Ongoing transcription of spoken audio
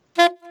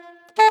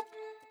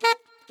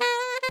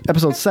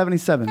Episode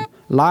 77,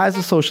 Lies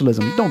of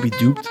Socialism. Don't be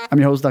duped. I'm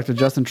your host, Dr.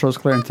 Justin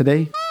Trosclair, and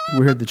today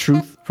we heard the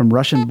truth from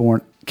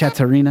Russian-born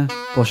Ekaterina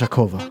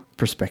Bolshakova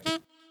perspective.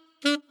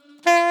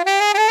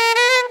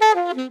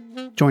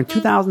 Join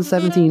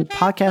 2017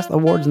 Podcast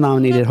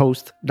Awards-nominated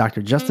host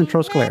Dr. Justin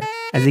Trosclair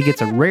as he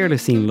gets a rarely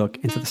seen look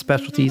into the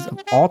specialties of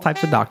all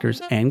types of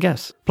doctors and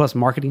guests, plus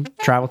marketing,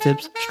 travel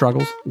tips,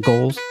 struggles,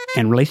 goals,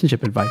 and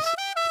relationship advice.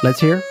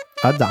 Let's hear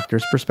a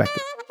doctor's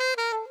perspective.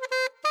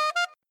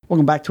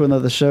 Welcome back to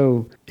another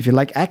show. If you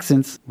like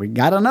accents, we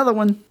got another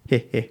one.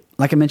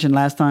 Like I mentioned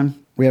last time,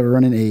 we have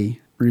running a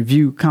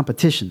review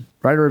competition.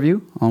 Write a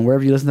review on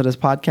wherever you listen to this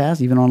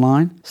podcast, even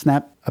online.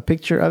 Snap a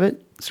picture of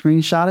it,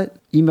 screenshot it,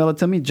 email it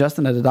to me,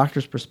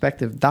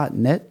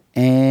 justin@thedoctorsperspective.net,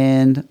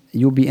 and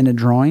you'll be in a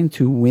drawing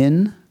to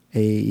win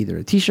either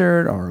a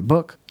t-shirt or a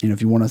book.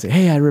 If you want to say,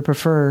 hey, I would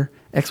prefer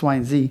X, Y,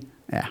 and Z,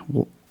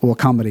 we'll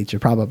accommodate you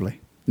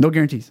probably. No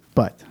guarantees,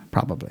 but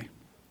probably.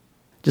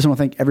 Just want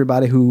to thank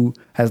everybody who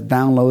has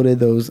downloaded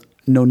those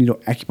no needle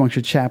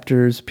acupuncture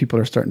chapters. People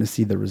are starting to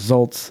see the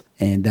results,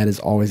 and that is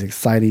always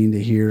exciting to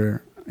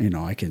hear.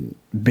 I can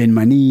bend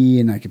my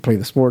knee and I can play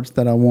the sports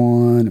that I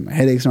want, and my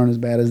headaches aren't as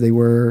bad as they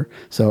were.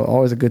 So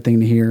always a good thing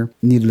to hear.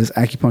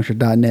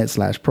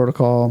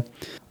 needlesacupuncture.net/protocol.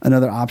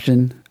 Another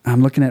option,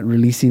 I'm looking at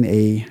releasing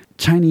a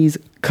Chinese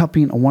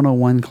cupping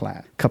 101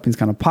 class. Cupping's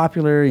kind of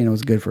popular.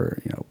 It's good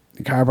for,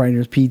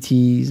 chiropractors,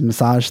 PTs,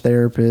 massage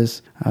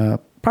therapists,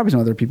 probably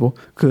some other people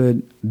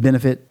could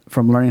benefit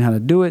from learning how to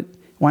do it.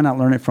 Why not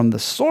learn it from the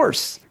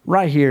source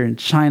right here in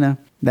China?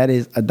 That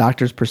is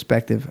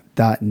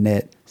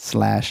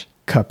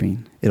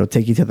adoctorsperspective.net/cupping. It'll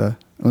take you to the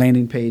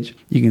landing page.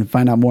 You can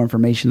find out more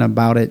information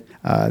about it.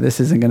 This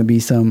isn't going to be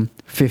some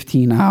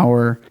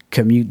 15-hour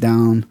commute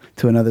down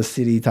to another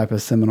city type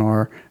of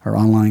seminar or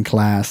online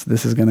class.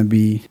 This is going to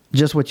be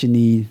just what you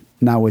need,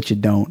 not what you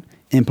don't.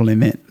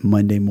 Implement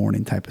Monday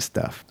morning type of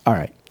stuff. All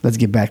right, let's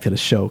get back to the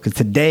show, because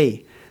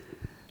today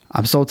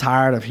I'm so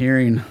tired of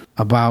hearing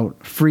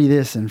about free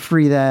this and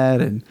free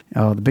that and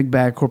the big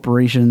bad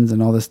corporations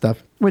and all this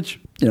stuff, which,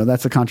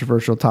 that's a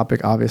controversial topic,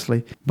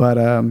 obviously. But,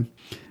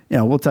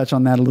 we'll touch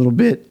on that a little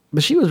bit.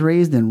 But she was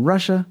raised in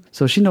Russia,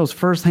 so she knows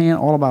firsthand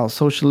all about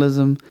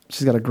socialism.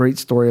 She's got a great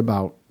story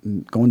about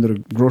going to the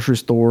grocery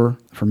store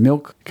for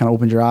milk, kind of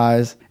opened your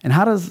eyes. And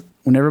how does,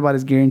 when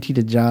everybody's guaranteed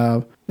a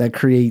job, that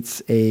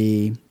creates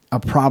a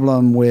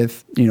problem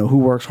with, who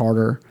works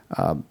harder.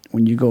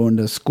 When you go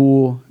into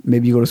school,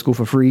 maybe you go to school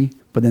for free,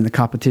 but then the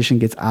competition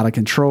gets out of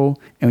control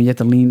and you have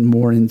to lean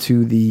more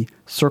into the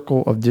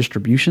circle of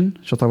distribution.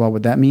 She'll talk about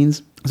what that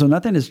means. So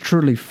nothing is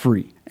truly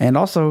free. And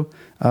also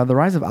the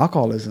rise of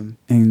alcoholism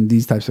in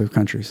these types of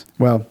countries.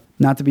 Well,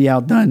 not to be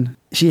outdone,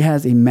 she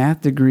has a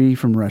math degree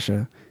from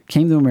Russia,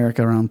 came to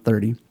America around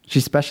 30. She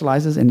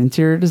specializes in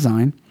interior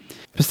design,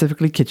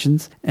 specifically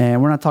kitchens.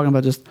 And we're not talking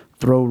about just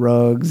throw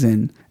rugs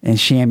and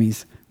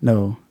chamois.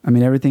 No,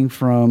 everything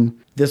from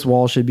this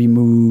wall should be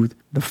moved,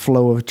 the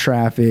flow of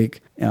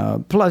traffic,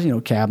 plus,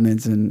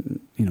 cabinets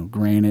and,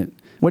 granite.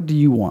 What do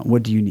you want?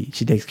 What do you need?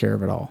 She takes care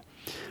of it all.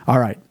 All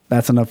right,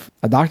 that's enough.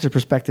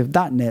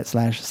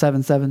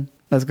 adoctorsperspective.net/77.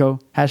 Let's go.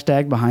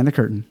 # behind the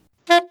curtain.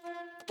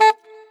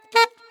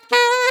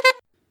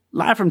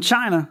 Live from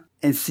China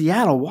in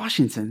Seattle,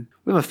 Washington,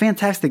 we have a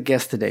fantastic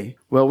guest today.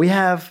 Well, we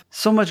have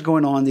so much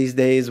going on these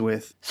days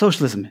with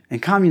socialism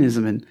and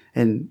communism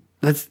and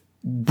let's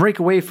break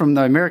away from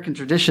the American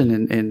tradition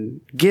and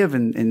give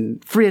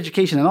and free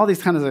education and all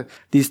these kinds of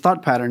these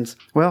thought patterns.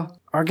 Well,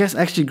 our guest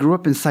actually grew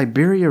up in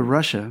Siberia,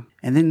 Russia,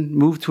 and then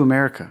moved to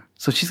America.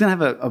 So she's going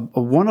to have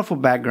a wonderful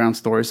background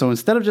story. So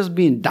instead of just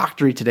being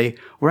doctory today,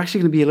 we're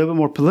actually going to be a little bit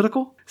more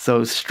political.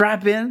 So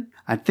strap in.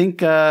 I think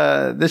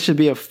this should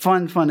be a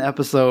fun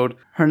episode.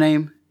 Her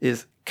name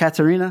is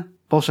Ekaterina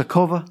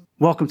Bolshakova.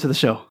 Welcome to the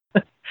show.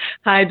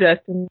 Hi,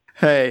 Justin.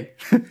 Hey,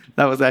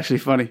 that was actually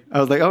funny. I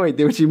was like, oh, wait,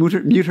 did she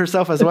mute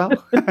herself as well?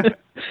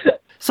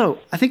 So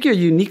I think you're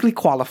uniquely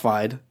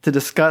qualified to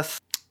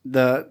discuss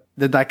the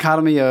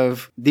dichotomy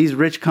of these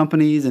rich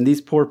companies and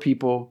these poor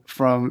people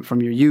from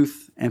your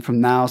youth and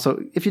from now.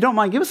 So if you don't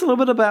mind, give us a little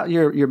bit about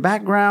your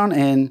background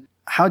and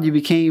how you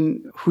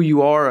became who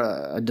you are,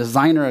 a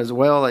designer as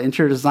well, an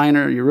interior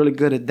designer. You're really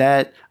good at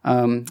that.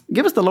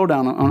 Give us the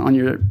lowdown on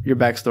your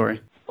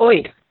backstory.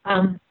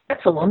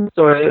 That's a long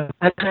story.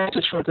 I have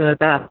to shorten it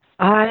up.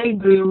 I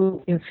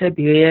grew in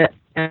Siberia,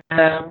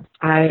 and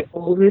I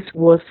always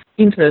was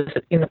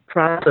interested in the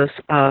process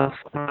of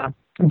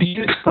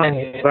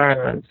beautifying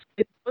environments.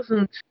 It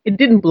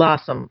didn't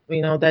blossom,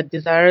 that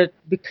desire,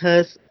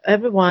 because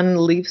everyone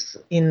lives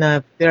in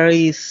a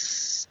very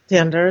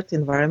standard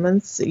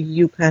environments.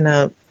 You kind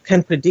of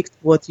can predict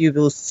what you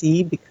will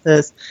see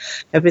because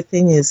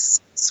everything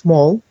is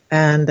small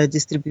and the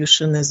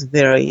distribution is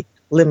very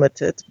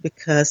limited,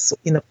 because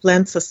in a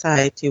planned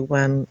society,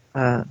 when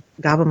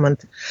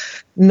government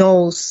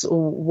knows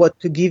what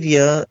to give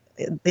you,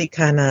 they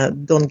kind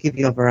of don't give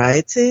you a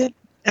variety.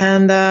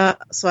 And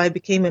so I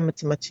became a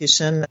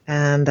mathematician,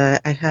 and I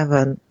have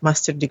a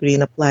master's degree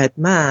in applied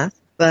math.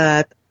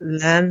 But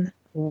then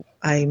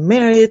I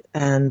married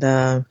and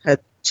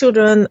had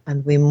children,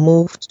 and we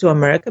moved to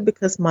America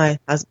because my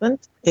husband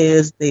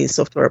is the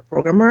software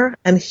programmer.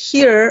 And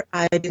here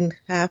I didn't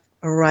have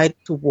a right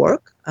to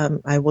work.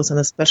 I was on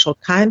a special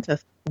kind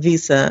of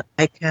visa.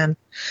 And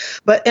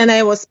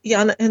I was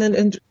young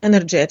and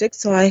energetic,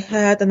 so I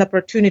had an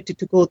opportunity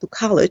to go to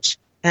college,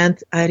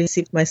 and I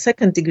received my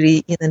second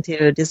degree in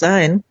interior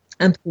design,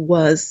 and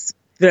was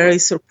very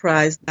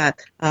surprised that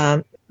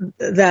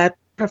that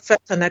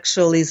profession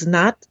actually is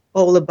not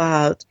all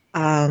about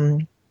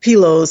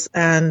pillows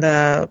and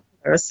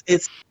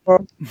it's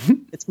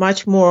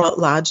much more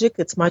logic.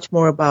 It's much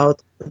more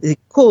about the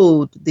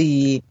code,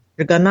 the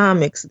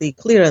ergonomics, the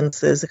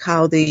clearances,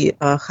 how the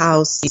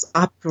house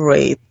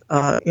operate,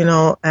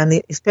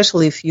 and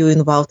especially if you're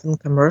involved in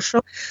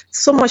commercial,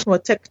 so much more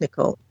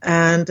technical.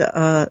 And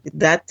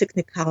that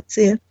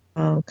technicality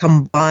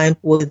combined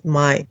with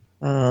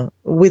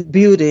with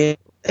beauty,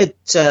 it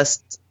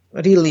just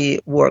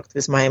really worked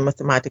with my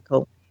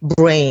mathematical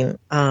brain.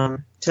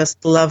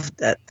 Just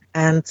loved it.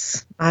 And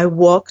I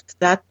walked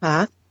that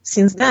path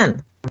since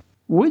then.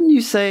 Wouldn't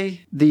you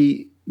say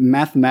the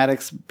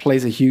mathematics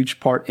plays a huge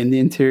part in the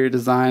interior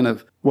design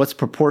of what's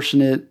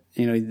proportionate?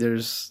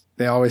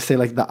 They always say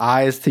like the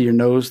eyes to your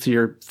nose to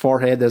your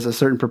forehead, there's a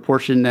certain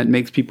proportion that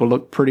makes people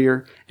look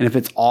prettier. And if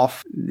it's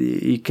off,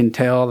 you can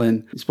tell.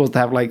 And you're supposed to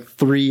have like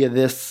 3 of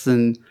this.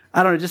 And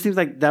I don't know, it just seems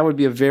like that would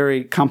be a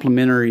very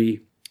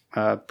complimentary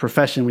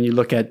profession when you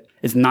look at,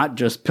 it's not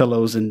just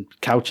pillows and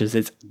couches.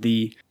 It's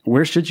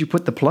where should you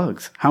put the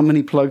plugs? How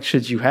many plugs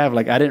should you have?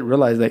 Like, I didn't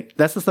realize that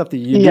that's the stuff that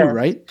you do,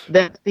 right?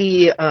 That's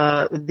the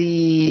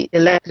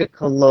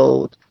electrical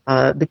load.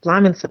 The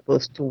plumbing's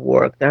supposed to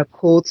work. There are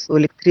codes for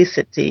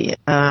electricity.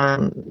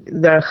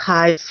 There are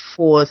heights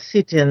for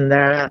sitting.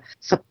 There are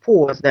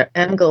supports. There are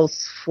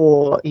angles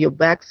for your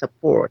back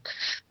support.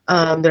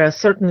 There are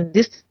certain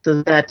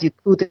distances that you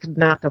could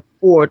not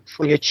afford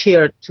for your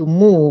chair to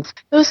move.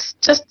 There's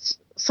just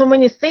so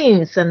many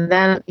things. And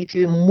then if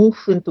you move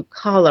into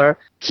color,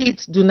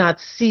 kids do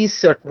not see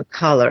certain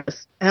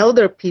colors.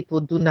 Elder people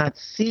do not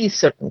see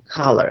certain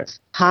colors.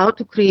 How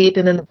to create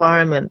an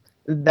environment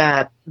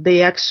that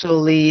they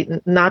actually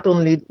not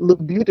only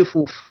look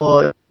beautiful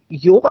for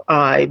your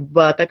eye,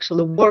 but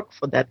actually work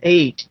for that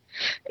age.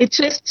 It's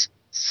just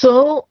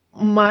so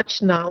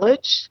much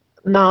knowledge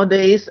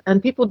nowadays,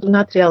 and people do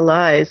not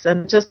realize.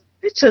 And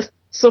it's just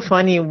so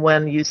funny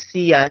when you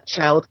see a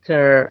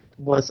childcare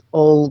was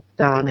all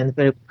done and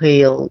very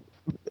pale,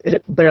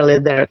 barely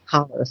their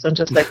colors. I'm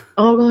just like,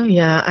 oh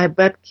yeah, I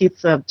bet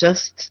kids are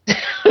just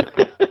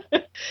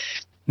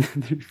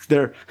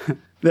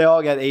they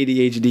all got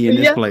ADHD in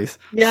this place.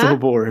 Yeah, so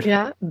bored.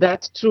 Yeah,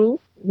 that's true.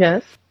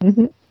 Yes.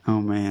 Mm-hmm. Oh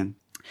man.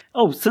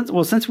 Oh,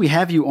 since we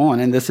have you on,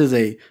 and this is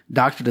a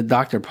doctor to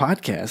doctor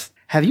podcast,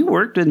 have you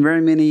worked in very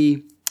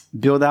many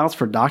build outs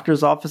for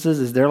doctors' offices?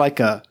 Is there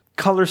like a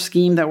color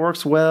scheme that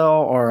works well,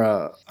 or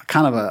a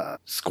kind of a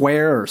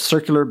square or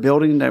circular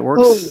building that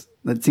works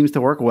that seems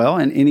to work well?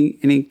 And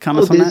any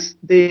comments on that?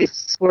 The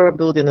square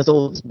building is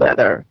always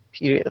better.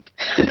 Period.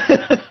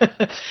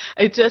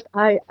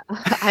 I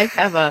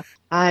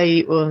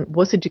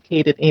was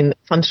educated in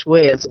feng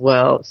shui as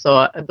well,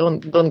 so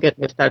don't get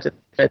me started.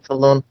 It's a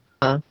long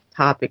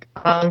topic.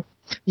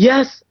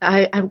 Yes,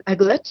 I'm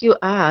glad you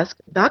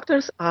asked.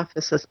 Doctors'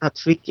 offices are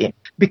tricky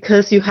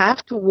because you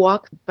have to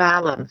walk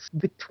balance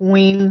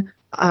between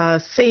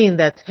saying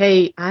that,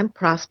 hey, I'm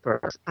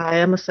prosperous, I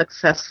am a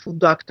successful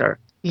doctor,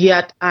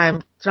 yet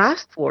I'm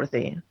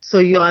trustworthy. So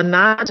you are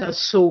not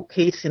just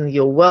showcasing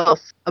your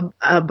wealth,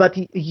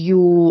 but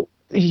you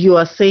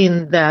are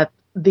saying that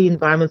the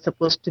environment's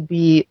supposed to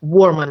be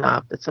warm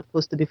enough, it's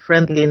supposed to be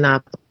friendly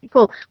enough.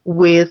 People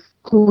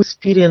who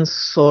experience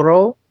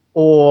sorrow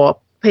or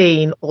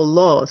pain or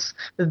loss,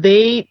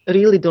 they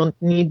really don't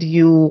need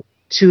you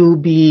to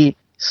be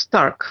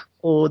stark,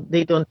 or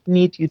they don't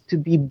need you to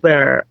be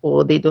bare,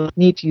 or they don't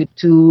need you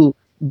to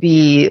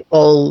be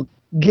all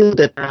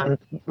gilded and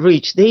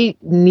rich. They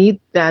need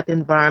that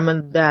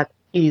environment that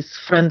is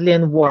friendly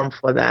and warm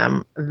for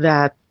them,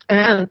 that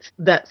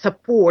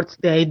supports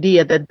the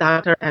idea that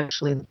doctor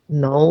actually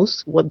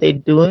knows what they're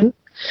doing,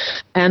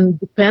 and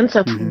depends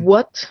on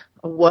what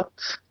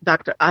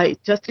doctor. I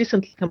just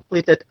recently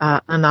completed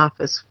an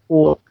office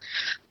for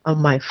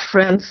my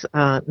friends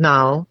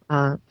now.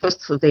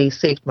 First they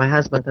saved my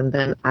husband, and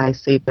then I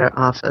saved their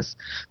office.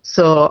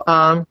 So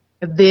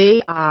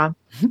they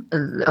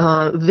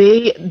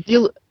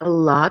deal a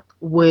lot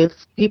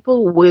with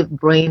people with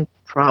brain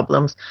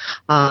problems.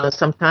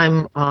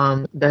 Sometimes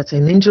that's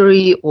an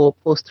injury or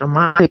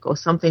post-traumatic or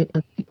something.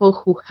 And people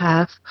who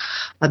have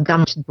a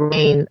damaged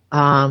brain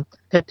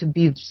tend to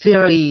be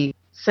very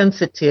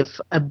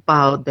sensitive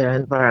about their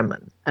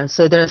environment. And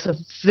so there's a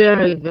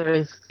very,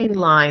 very thin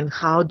line.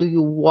 How do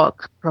you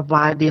walk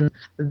providing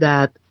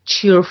that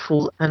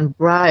cheerful and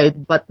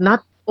bright, but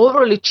not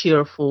overly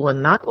cheerful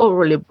and not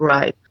overly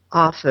bright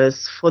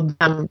office for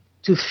them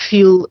to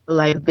feel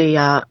like they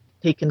are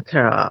taken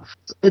care of?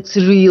 It's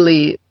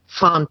really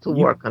fun to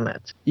work on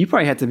it. You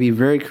probably had to be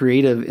very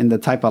creative in the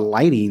type of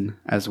lighting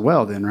as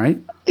well then, right?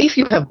 If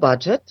you have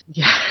budget,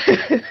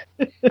 yeah.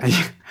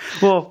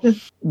 Well,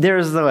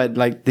 there's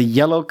like the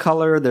yellow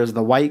color, there's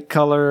the white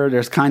color,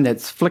 there's kind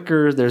that's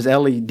flickers, there's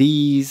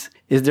LEDs.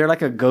 Is there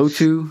like a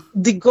go-to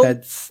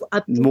that's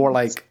more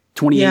like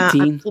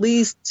 2018? Yeah, at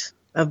least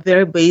a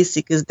very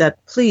basic is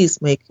that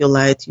please make your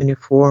light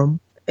uniform.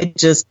 It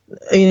just,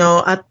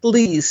 at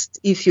least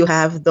if you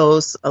have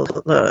those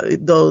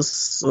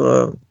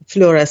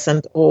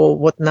fluorescent or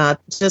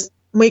whatnot, just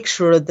make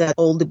sure that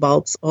all the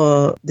bulbs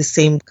are the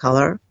same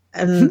color.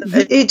 And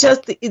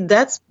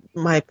that's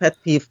my pet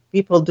peeve.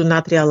 People do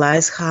not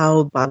realize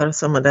how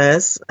bothersome it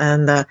is.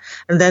 And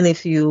then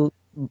if you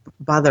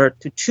bother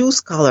to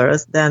choose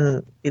colors,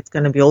 then it's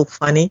going to be all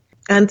funny.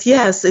 And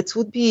yes, it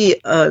would be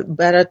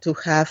better to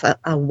have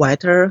a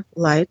whiter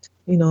light,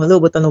 a little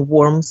bit on the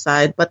warm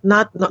side, but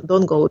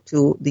don't go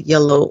to the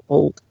yellow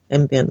old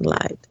ambient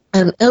light.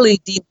 And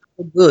LEDs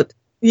are good.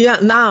 Yeah,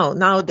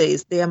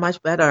 nowadays they are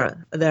much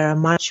better. There are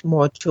much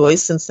more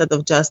choice instead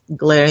of just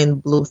glaring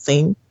blue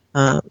thing.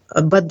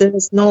 But there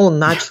is no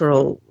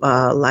natural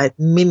light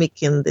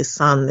mimicking the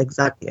sun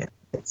exactly.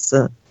 It's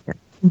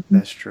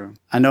That's true.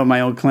 I know in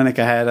my own clinic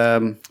I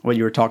had what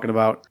you were talking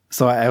about.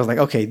 So I was like,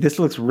 okay, this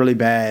looks really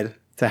bad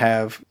to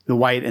have the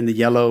white and the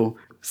yellow.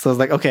 So I was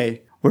like,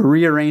 okay, we're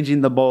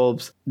rearranging the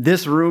bulbs.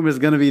 This room is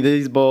going to be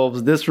these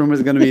bulbs. This room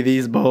is going to be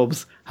these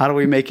bulbs. How do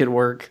we make it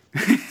work?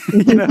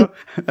 I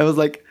was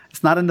like,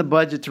 it's not in the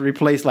budget to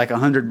replace like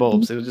 100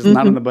 bulbs. It was just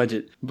not in the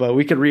budget. But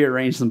we could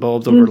rearrange some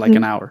bulbs over like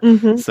an hour.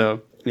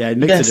 So yeah, it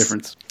makes a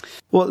difference.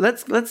 Well,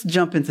 let's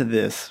jump into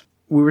this.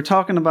 We were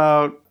talking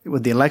about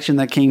with the election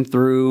that came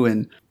through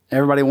and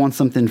everybody wants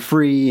something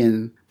free.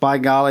 And by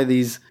golly,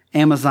 these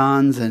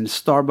Amazons and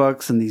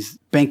Starbucks and these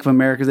Bank of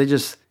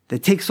Americas, they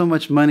take so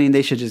much money and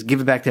they should just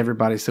give it back to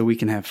everybody so we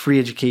can have free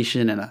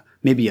education and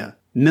maybe a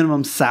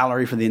minimum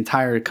salary for the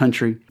entire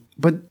country.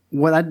 But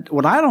what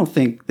I don't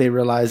think they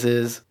realize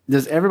is,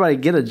 does everybody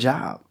get a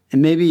job?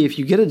 And maybe if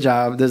you get a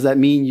job, does that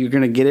mean you're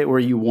going to get it where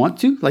you want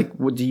to? Like,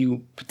 do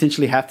you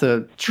potentially have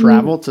to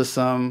travel to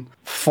some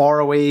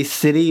faraway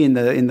city in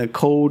the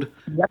cold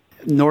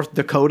North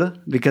Dakota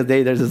because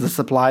there's a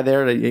supply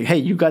there? Hey,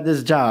 you got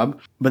this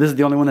job, but this is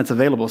the only one that's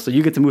available. So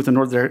you get to move to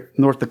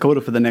North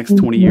Dakota for the next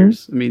 20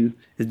 years. I mean,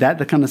 is that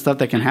the kind of stuff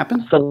that can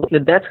happen? Absolutely.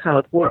 That's how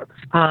it works.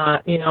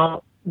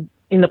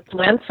 In a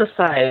planned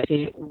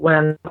society,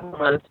 when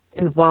government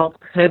involved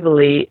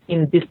heavily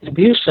in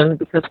distribution,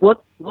 because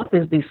what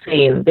is this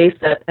saying? They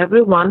said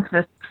everyone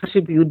has to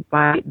contribute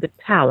by the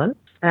talent,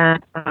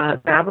 and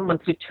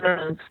government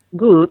returns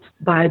goods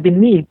by the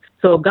needs.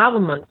 So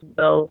government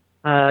will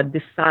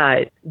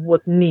decide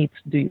what needs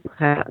do you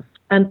have.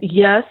 And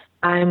yes,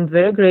 I am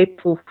very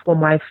grateful for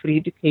my free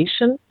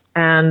education,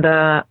 and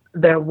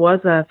there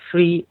was a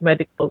free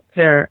medical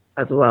care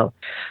as well.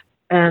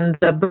 And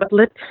but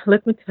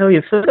let me tell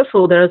you, first of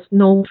all, there's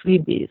no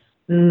freebies,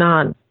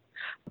 none.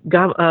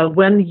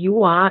 When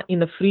you are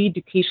in a free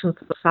education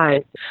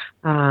society,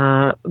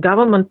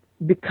 government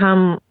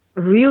become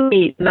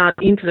really not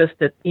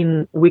interested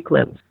in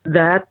weaklings,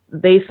 that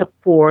they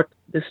support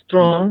the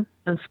strong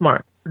and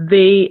smart.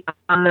 They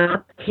are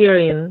not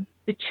carrying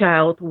the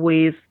child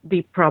with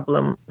the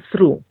problem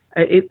through.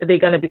 They're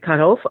going to be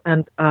cut off,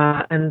 and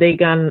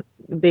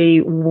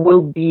they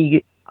will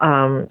be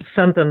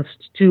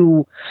sentenced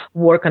to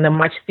work on a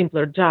much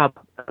simpler job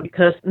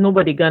because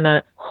nobody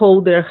gonna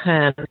hold their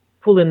hand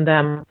pulling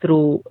them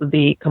through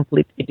the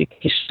complete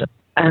education.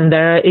 And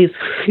there is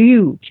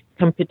huge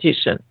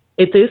competition.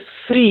 It is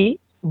free,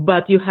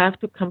 but you have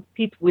to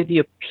compete with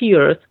your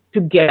peers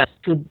to get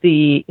to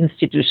the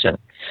institution.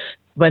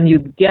 When you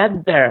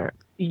get there,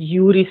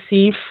 you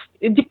receive,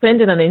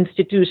 depending on the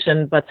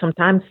institution, but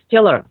sometimes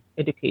stellar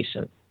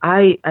education.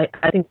 I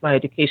think my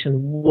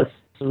education was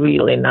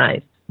really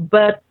nice.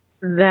 But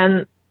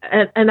then,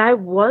 and I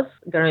was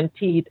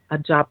guaranteed a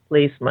job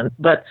placement.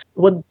 But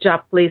what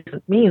job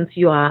placement means,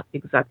 you are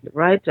exactly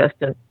right,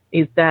 Justin,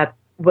 is that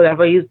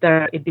whatever is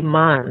there a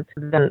demand,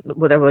 then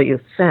whatever you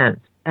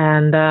send.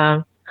 And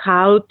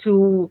how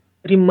to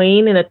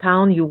remain in a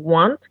town you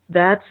want,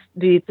 that's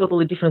the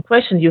totally different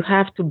question. You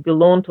have to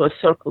belong to a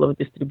circle of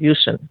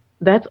distribution.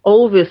 That's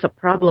always a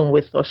problem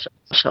with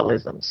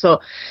socialism.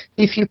 So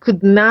if you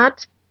could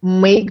not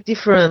make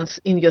difference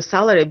in your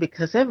salary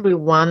because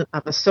everyone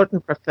of a certain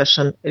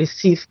profession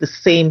receives the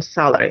same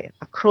salary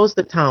across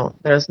the town,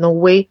 there's no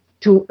way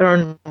to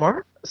earn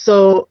more.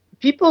 So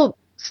people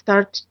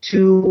start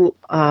to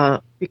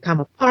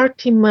become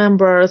party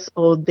members,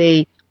 or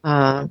they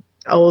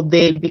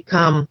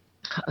become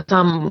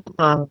some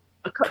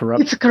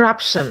corrupt. It's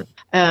corruption,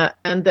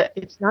 and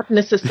it's not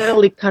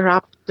necessarily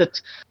corrupted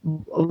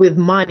with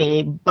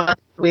money, but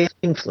with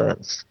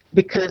influence.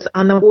 Because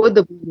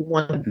unavoidably, you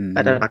want a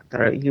better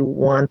doctor, you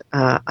want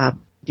a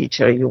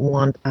teacher, you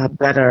want a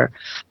better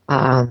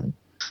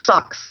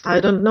stocks. I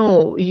don't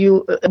know.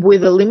 You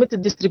with a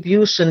limited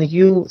distribution,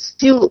 you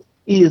still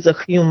is a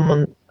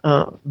human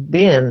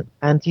being,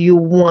 and you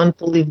want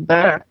to live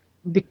better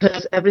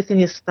because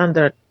everything is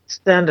standard.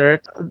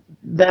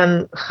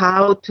 Then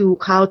how to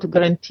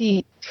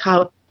guarantee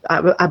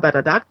a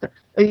better doctor?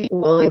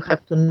 Well, you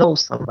have to know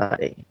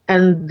somebody,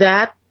 and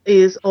that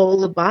is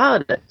all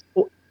about it.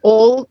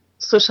 All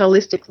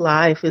socialistic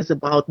life is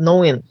about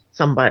knowing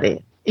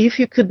somebody. If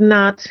you could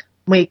not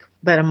make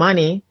better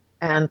money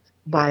and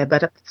buy a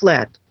better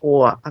flat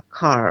or a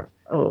car,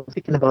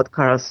 thinking about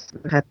cars,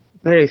 we had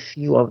very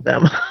few of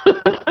them.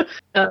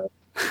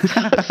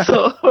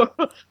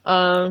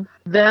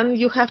 Then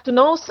you have to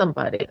know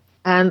somebody.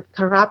 And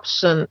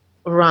corruption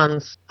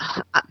runs.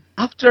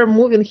 After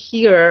moving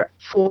here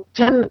for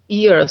 10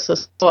 years or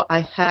so,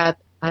 I had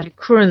a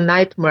recurrent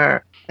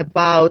nightmare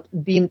about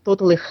being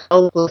totally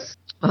helpless.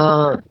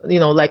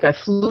 Like I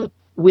flew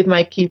with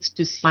my kids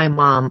to see my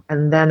mom,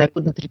 and then I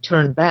couldn't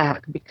return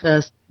back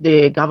because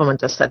the government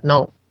just said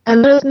no.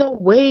 And there's no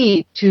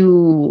way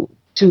to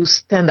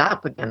stand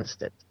up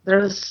against it.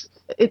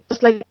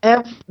 It's like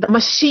the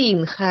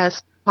machine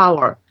has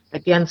power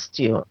against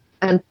you,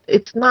 and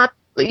it's not.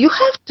 You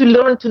have to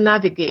learn to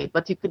navigate,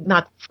 but you could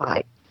not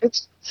fight.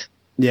 It's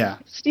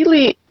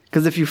really.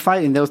 Because if you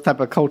fight in those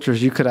type of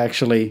cultures, you could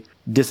actually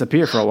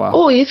disappear for a while.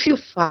 Oh, if you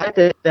fight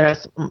it,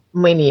 there's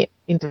many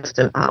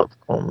interesting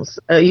outcomes.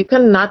 You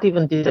cannot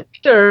even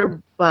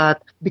disappear,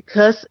 but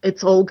because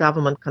it's all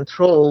government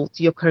controlled,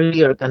 your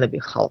career is going to be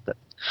halted.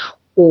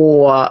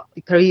 Or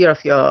the career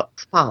of your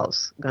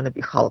spouse going to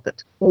be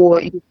halted.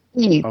 Or your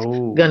kids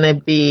going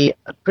to be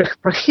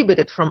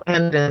prohibited from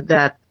entering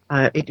that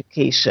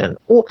education.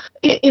 Or,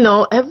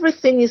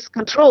 everything is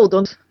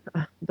controlled.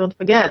 Don't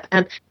forget.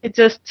 And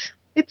it's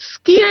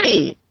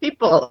scary,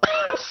 people.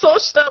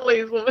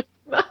 Socialism.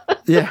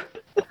 Yeah.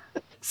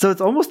 So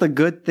it's almost a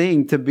good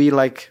thing to be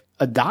like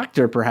a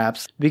doctor,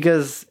 perhaps,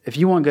 because if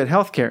you want good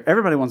healthcare,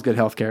 everybody wants good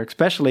healthcare,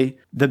 especially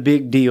the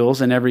big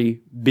deals and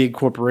every big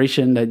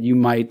corporation that you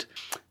want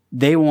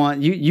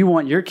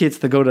your kids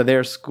to go to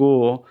their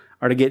school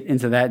or to get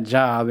into that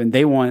job, and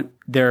they want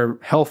their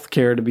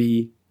healthcare to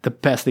be the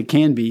best it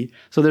can be.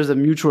 So there's a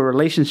mutual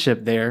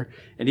relationship there.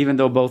 And even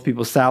though both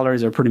people's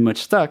salaries are pretty much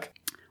stuck,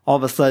 all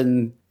of a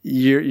sudden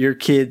your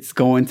kids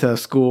go into a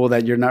school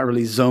that you're not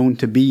really zoned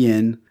to be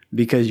in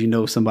because you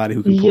know somebody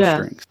who can pull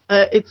strings.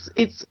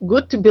 It's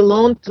good to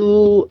belong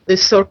to the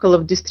circle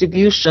of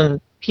distribution,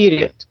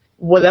 period.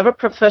 Whatever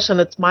profession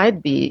it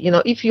might be.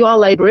 If you are a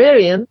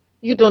librarian,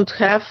 you don't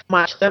have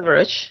much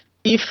leverage.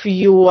 If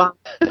you are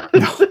a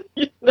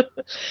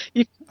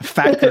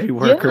factory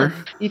worker.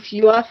 If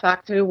you are a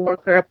factory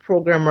worker, a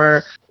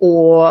programmer,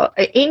 or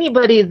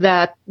anybody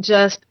that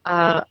just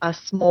a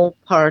small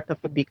part of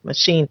a big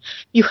machine,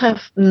 you have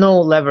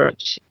no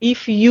leverage.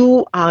 If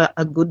you are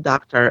a good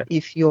doctor,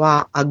 if you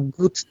are a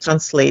good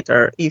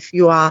translator, if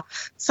you are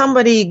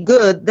somebody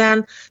good,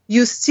 then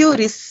you still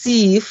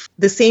receive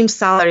the same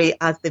salary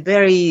as the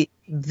very,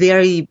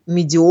 very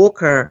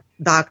mediocre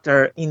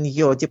doctor in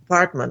your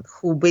department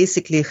who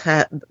basically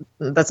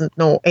doesn't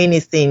know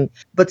anything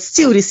but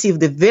still receive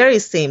the very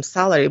same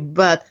salary.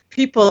 But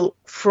people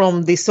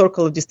from the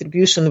circle of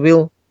distribution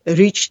will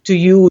reach to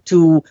you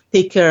to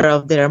take care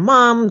of their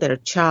mom, their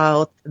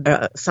child,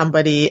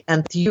 somebody,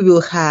 and you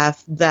will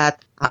have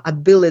that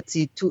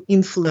ability to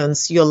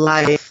influence your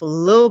life a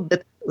little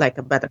bit, like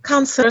a better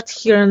concert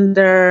here and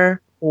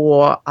there,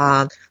 or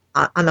an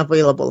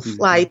unavailable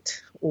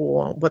flight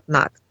or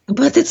whatnot.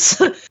 But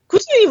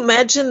could you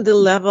imagine the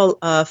level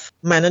of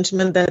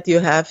management that you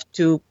have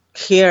to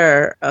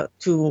care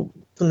to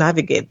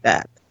navigate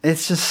that?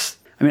 It's just,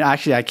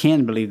 actually, I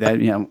can believe that,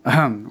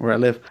 where I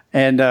live.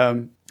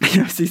 And,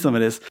 see some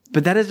of this.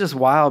 But that is just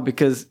wild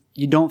because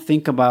you don't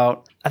think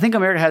about, I think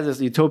America has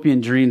this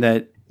utopian dream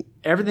that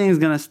everything's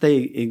going to stay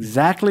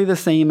exactly the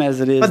same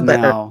as it is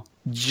now.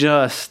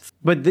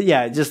 We're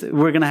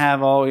going to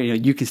have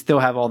you can still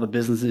have all the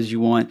businesses you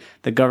want.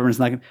 The government's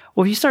not going to.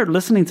 Well, if you start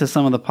listening to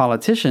some of the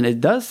politicians,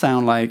 it does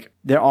sound like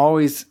they're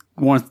always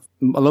want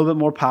a little bit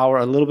more power,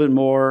 a little bit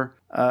more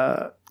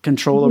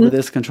control over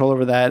this, control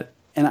over that.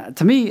 And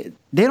to me,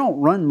 they don't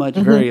run much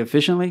very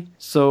efficiently.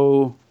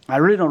 So I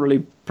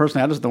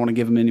personally, I just don't want to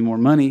give them any more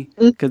money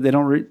because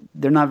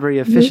they're not very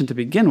efficient to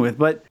begin with.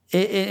 But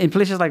in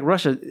places like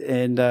Russia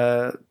and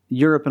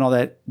Europe and all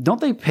that,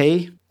 don't they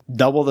pay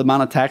double the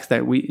amount of tax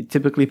that we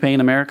typically pay in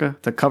America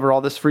to cover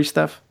all this free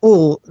stuff?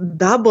 Oh,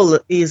 double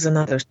is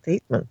another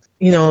statement.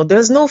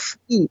 There's no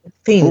free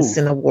things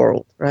in the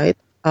world, right?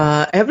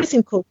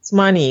 Everything costs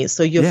money.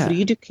 So your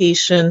free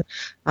education,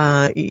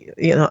 I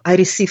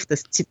received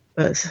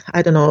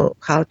I don't know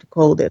how to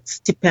call it,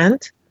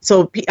 stipend.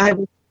 So I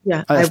was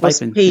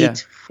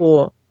paid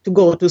to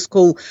go to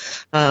school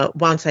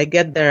once I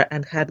get there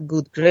and had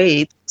good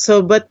grades.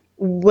 So, but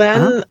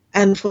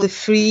and for the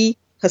free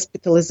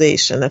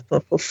hospitalization,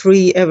 for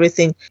free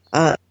everything,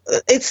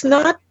 it's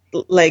not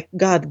like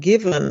God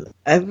given.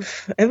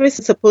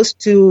 Everything's supposed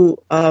to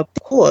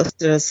cost.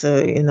 There's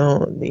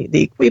the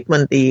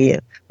equipment, the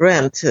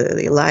rent,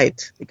 the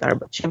light, the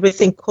garbage.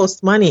 Everything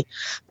costs money.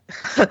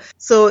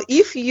 So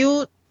if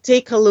you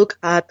take a look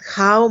at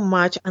how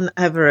much an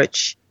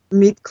average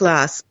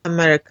mid-class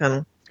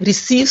American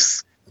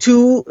receives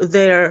to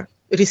their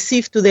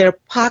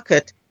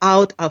pocket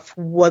out of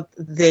what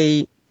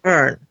they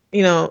earn,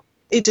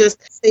 it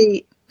just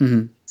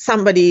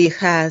somebody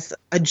has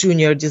a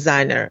junior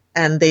designer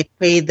and they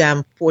pay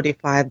them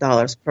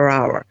 $45 per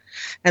hour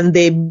and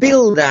they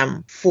bill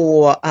them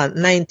for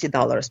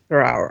 $90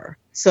 per hour.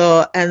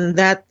 So, and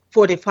that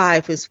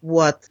 45 is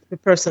what the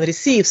person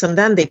receives, and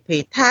then they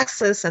pay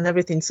taxes and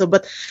everything. So,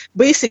 but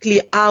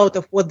basically out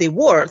of what they're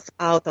worth,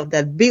 out of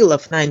that bill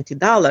of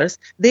 $90,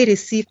 they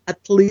receive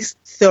at least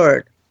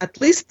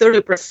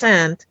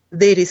 30%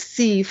 they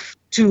receive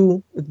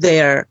to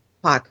their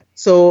pocket.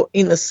 So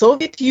in the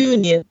Soviet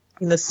Union,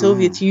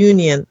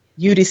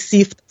 you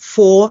received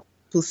 4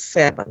 to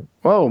 7.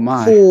 Oh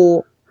my.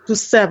 4 to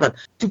 7.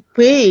 To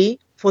pay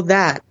for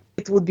that,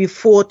 it would be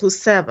 4 to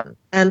 7.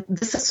 And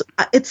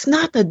it's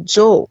not a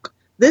joke.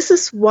 This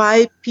is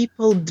why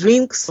people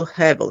drink so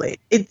heavily.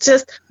 It's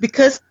just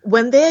because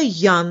when they're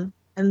young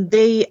and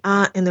they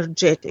are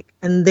energetic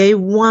and they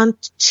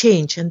want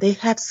change and they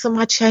have so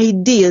much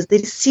ideas, they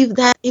receive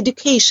that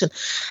education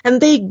and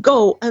they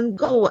go and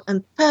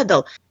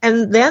pedal.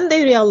 And then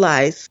they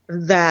realize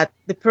that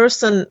the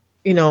person,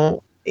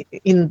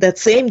 in that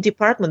same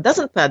department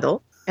doesn't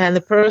pedal, and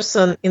the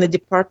person in the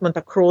department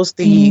across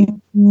the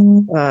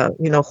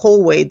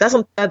hallway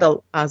doesn't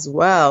pedal as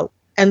well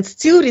and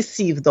still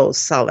receive those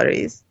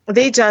salaries.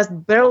 They just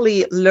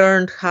barely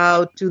learned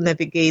how to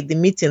navigate the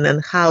meeting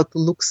and how to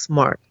look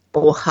smart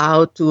or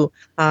how to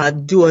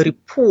do a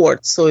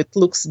report so it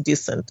looks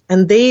decent.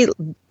 And they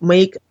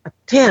make a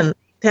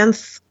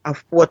tenth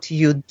of what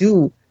you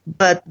do,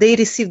 but they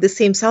receive the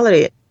same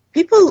salary.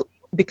 People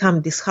become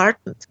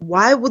disheartened.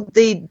 Why would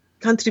they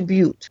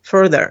contribute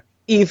further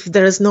if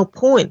there is no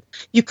point?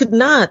 You could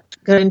not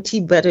guarantee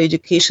better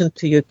education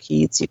to your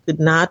kids. You could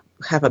not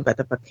have a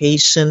better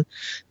vacation.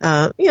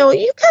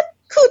 You could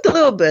a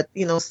little bit,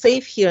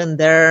 save here and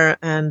there.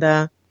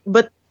 And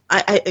but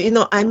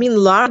I mean,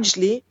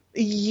 largely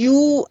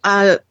you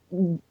are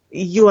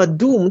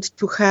doomed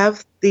to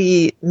have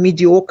the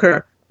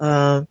mediocre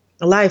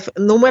life,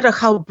 no matter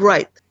how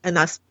bright and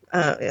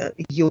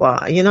you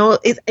are.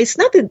 It's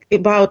not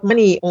about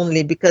money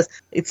only, because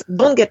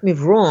don't get me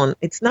wrong,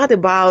 it's not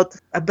about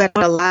a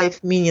better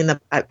life meaning a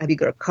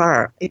bigger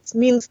car. It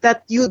means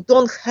that you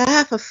don't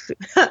have a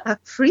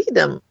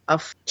freedom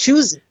of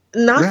choosing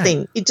nothing.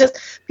 Right. It just,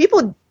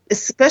 people,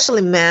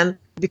 especially men,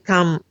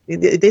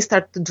 they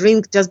start to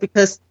drink just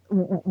because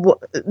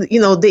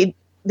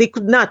they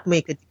could not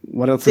make it.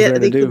 What else is there to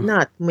do? They could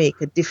not make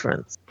a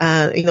difference.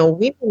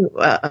 Women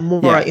are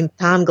more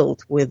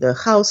entangled with the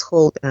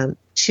household and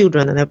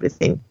children and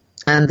everything.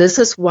 And this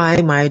is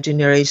why my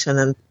generation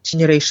and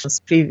generations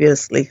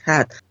previously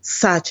had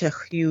such a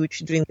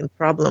huge drinking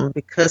problem,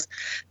 because,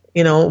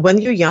 when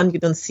you're young, you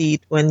don't see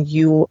it. When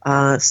you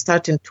are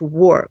starting to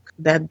work,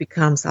 that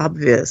becomes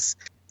obvious.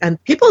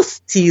 And people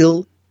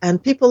steal,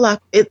 and people are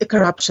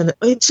corruption.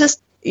 I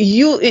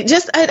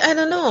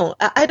don't know.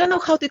 I don't know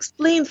how to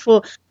explain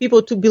for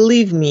people to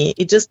believe me.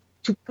 It just,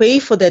 to pay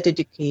for that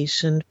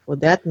education, for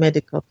that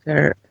medical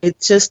care,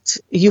 it's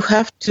just, you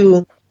have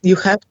to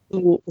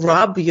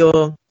rob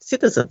your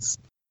citizens.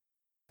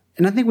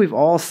 And I think we've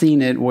all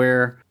seen it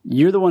where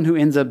you're the one who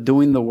ends up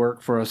doing the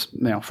work for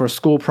a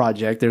school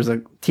project. There's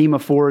a team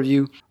of 4 of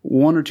you.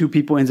 1 or 2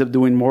 people ends up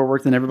doing more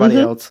work than everybody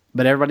else,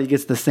 but everybody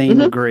gets the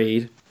same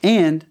grade.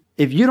 And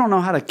if you don't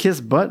know how to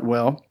kiss butt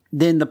well,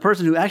 then the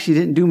person who actually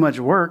didn't do much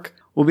work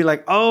will be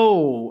like,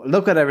 oh,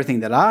 look at everything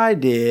that I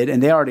did,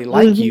 and they already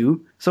like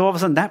you. So all of a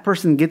sudden that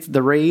person gets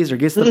the raise or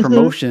gets the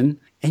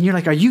promotion, and you're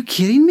like, are you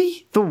kidding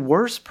me? The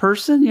worst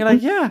person? You're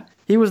like, yeah,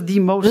 he was the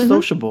most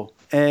sociable.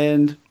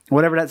 And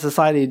whatever that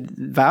society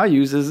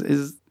values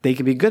is they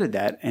can be good at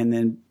that and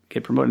then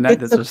get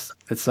promoted. It sucks.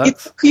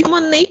 It's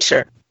human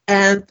nature.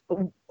 And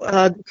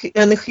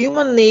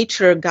human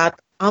nature got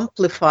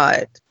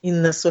amplified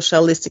in the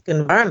socialistic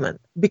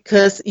environment,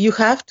 because you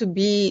have to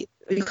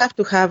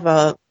have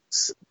a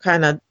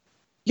kind of,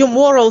 your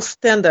moral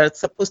standards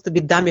supposed to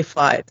be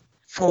dummified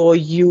for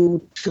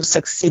you to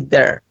succeed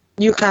there.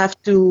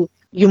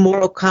 Your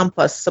moral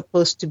compass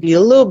supposed to be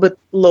a little bit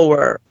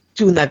lower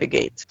to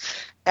navigate.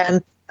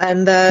 And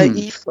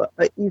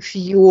if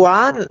you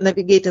are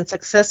navigating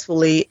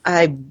successfully,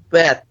 I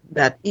bet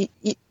that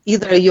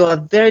either you are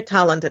very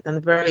talented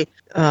and very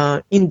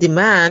in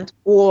demand,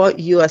 or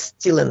you are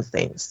stealing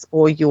things,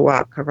 or you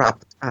are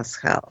corrupt as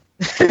hell.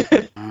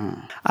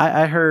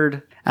 I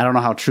heard, I don't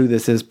know how true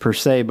this is per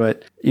se,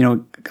 but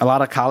a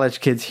lot of college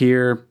kids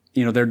here,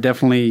 they're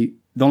definitely,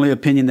 the only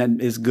opinion that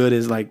is good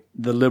is like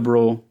the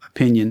liberal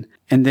opinion.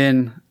 And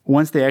then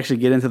once they actually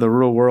get into the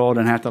real world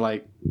and have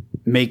to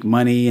make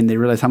money, and they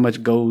realize how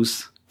much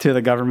goes to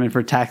the government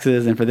for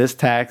taxes and for this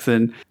tax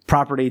and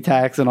property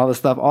tax and all this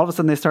stuff, all of a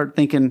sudden they start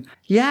thinking,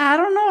 I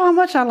don't know how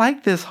much I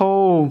like this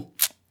whole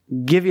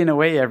giving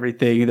away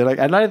everything. They're like,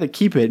 I'd rather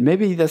keep it.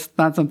 Maybe that's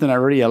not something I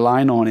really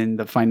align on in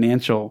the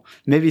financial.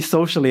 Maybe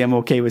socially I'm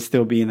okay with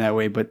still being that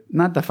way, but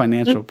not the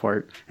financial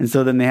part. And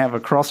so then they have a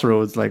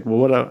crossroads, like,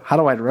 well, how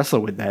do I wrestle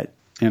with that?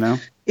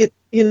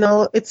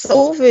 It's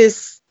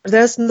always,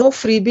 there's no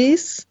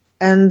freebies,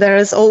 and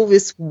there's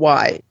always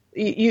why.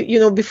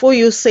 before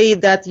you say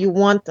that you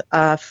want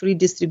free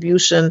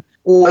distribution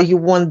or you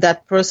want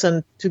that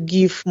person to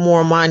give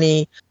more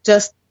money,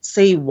 just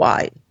say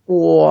why.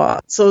 Or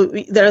so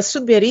there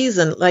should be a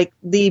reason, like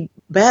the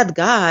bad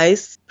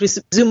guys,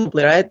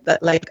 presumably, right?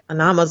 That like on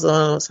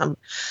Amazon or some,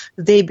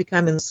 they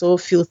becoming so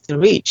filthy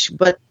rich,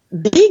 but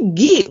they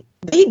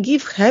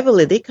give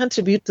heavily. They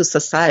contribute to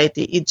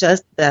society. It's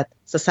just that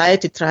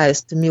society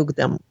tries to milk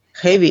them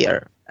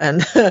heavier.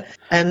 And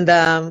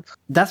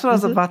that's what I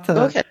was about to.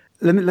 Go ahead.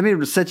 Let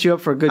me set you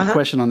up for a good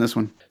question on this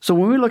one. So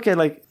when we look at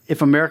like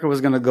if America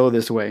was going to go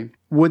this way,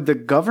 would the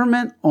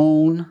government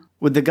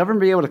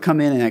be able to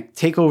come in and like,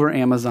 take over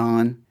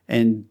Amazon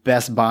and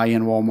Best Buy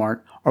and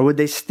Walmart, or would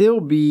they still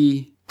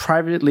be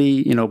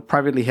privately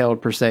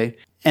held per se,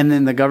 and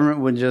then the government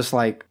would just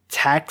like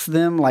tax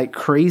them like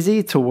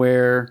crazy to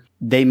where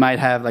they might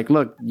have like,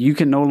 look, you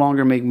can no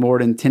longer make more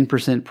than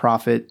 10%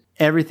 profit.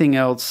 Everything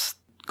else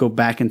go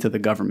back into the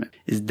government.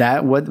 Is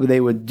that what they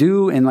would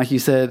do? And like you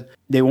said,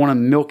 they want to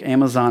milk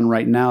Amazon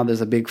right now.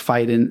 There's a big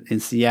fight in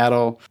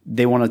Seattle.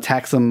 They want to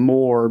tax them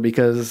more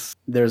because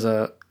there's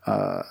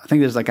I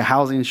think there's like a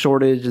housing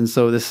shortage. And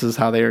so this is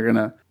how they are going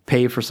to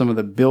pay for some of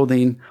the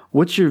building.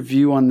 What's your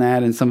view on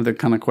that and some of the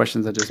kind of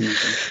questions I just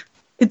mentioned?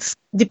 It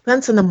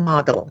depends on the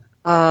model.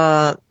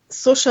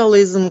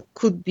 Socialism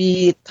could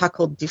be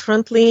tackled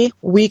differently.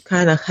 We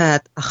kind of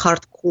had a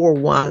hardcore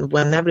one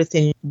when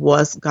everything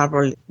was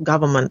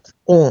government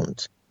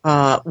owned.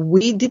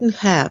 We didn't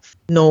have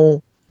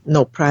no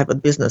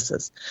private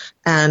businesses.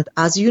 And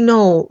as you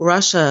know,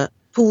 Russia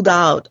pulled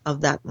out of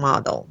that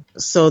model.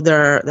 So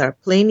there are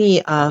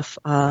plenty of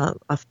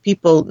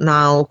people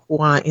now who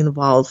are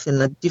involved in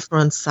the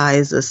different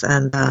sizes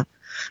and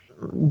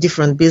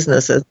different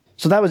businesses.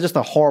 So that was just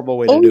a horrible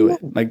way to do it.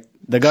 Like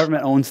the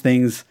government owns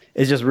things.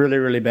 It's just really,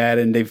 really bad.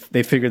 And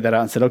they figured that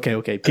out and said,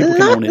 okay, people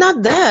can own it.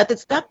 Not that.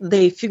 It's not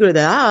they figured it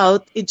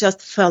out. It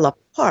just fell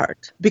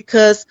apart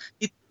because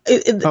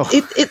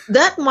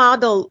that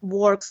model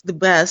works the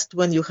best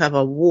when you have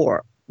a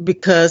war,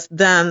 because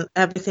then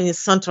everything is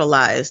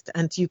centralized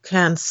and you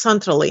can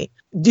centrally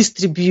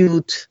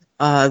distribute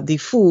the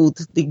food,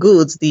 the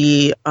goods,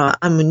 the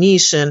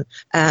ammunition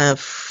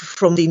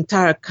from the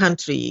entire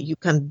country. You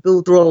can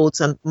build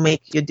roads and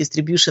make your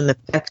distribution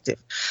effective.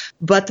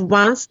 But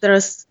once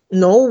there's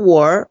no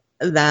war,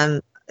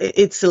 then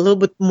it's a little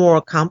bit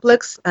more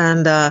complex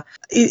and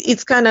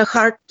it's kind of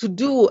hard to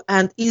do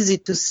and easy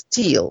to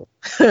steal.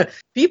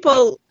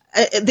 People,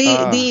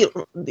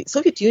 the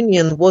Soviet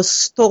Union was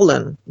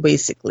stolen,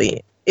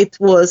 basically. It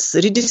was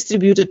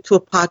redistributed to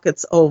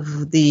pockets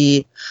of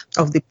the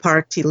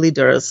party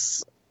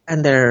leaders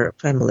and their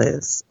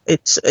families.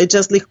 It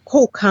just the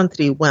whole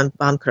country went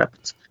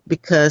bankrupt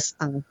because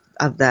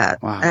of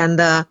that. Wow.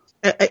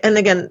 And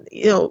again,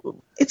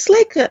 it's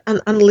like an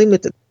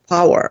unlimited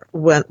power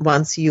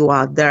once you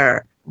are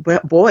there.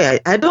 Boy,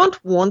 I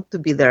don't want to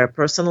be there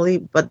personally,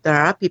 but there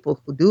are people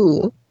who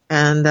do.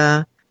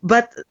 And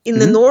but in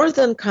the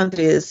northern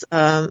countries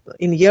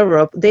in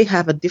Europe, they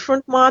have a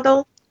different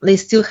model. They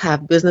still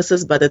have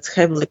businesses, but it's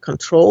heavily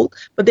controlled.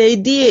 But the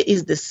idea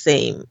is the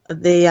same.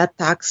 They are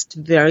taxed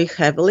very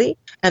heavily,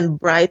 and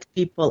bright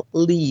people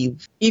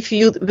leave. If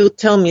you will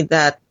tell me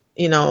that,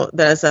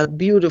 there's a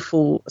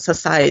beautiful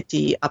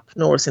society up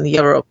north in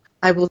Europe,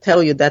 I will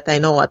tell you that I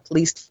know at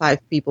least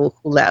 5 people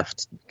who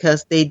left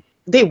because they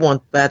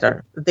want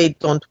better. They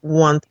don't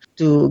want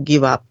to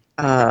give up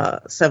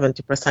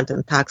 70%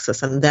 in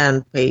taxes and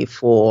then pay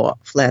for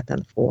flat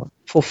and for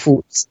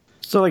foods.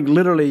 So like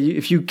literally,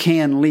 if you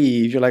can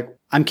leave, you're like,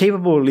 I'm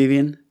capable of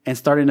leaving and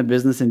starting a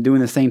business and doing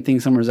the same thing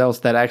somewhere else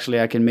that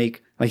actually I can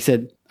make, like you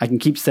said, I can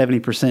keep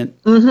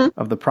 70%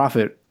 of the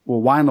profit.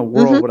 Well, why in the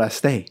world would I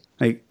stay?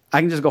 Like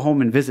I can just go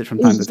home and visit from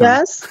time to time.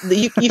 Yes,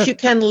 if you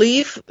can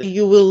leave,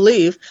 you will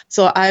leave.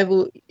 So I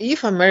will,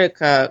 if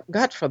America,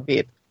 God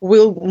forbid,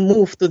 will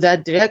move to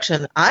that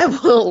direction, I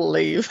will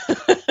leave.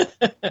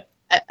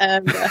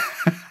 and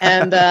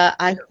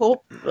I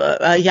hope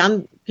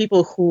young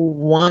people who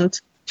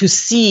want to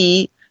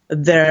see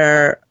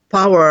their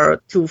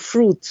power to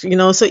fruit,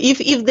 so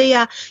if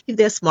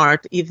they're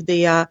smart, if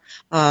they are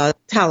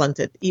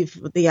talented, if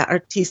they are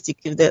artistic,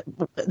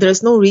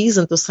 there's no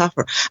reason to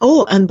suffer.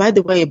 Oh, and by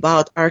the way,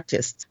 about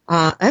artists,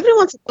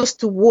 everyone's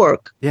supposed to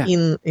work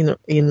in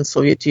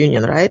Soviet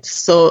Union, right?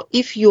 So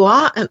if you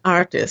are an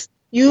artist,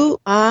 you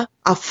are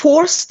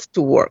forced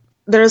to work.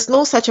 There is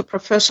no such a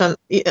profession.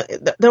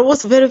 There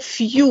was very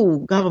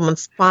few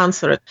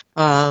government-sponsored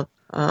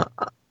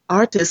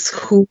artists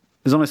who.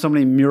 There's only so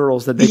many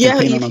murals that they can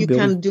paint on a building. Yeah, if you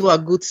can do a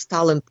good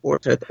Stalin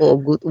portrait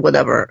or good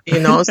whatever,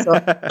 So,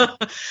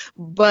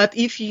 but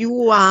if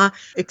you are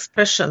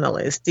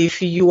expressionist,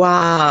 if you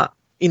are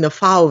in a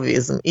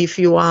Fauvism, if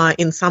you are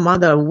in some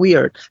other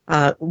weird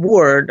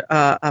word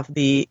of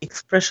the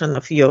expression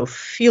of your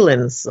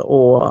feelings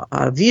or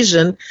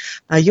vision,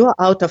 you are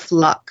out of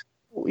luck.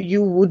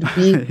 You would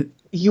be.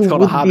 You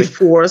would be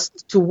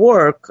forced to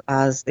work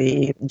as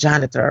the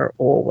janitor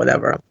or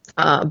whatever,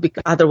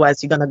 because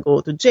otherwise you're going to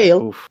go to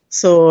jail. Oof.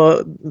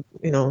 So,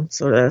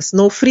 so there's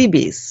no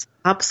freebies,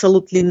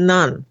 absolutely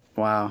none.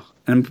 Wow.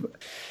 And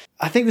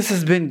I think this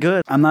has been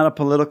good. I'm not a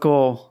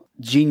political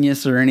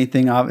genius or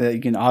anything. You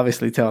can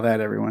obviously tell that,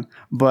 everyone.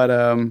 But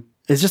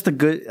it's just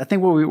I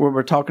think what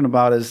we're talking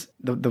about is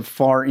the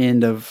far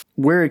end of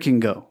where it can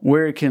go,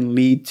 where it can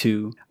lead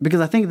to.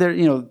 Because I think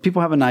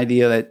people have an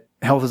idea that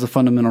health is a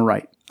fundamental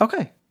right.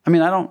 Okay. I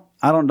mean, I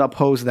don't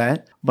oppose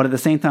that. But at the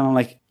same time, I'm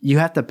like, you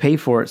have to pay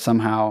for it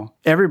somehow.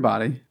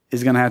 Everybody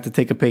is going to have to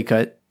take a pay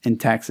cut in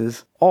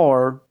taxes,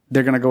 or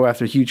they're going to go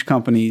after huge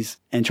companies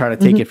and try to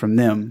take it from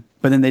them.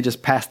 But then they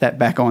just pass that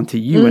back on to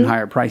you in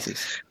higher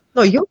prices.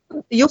 No,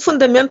 your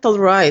fundamental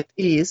right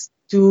is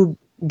to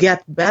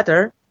get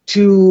better,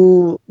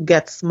 to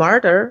get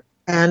smarter,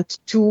 and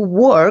to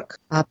work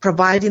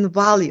providing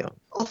value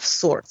of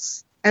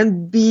sorts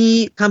and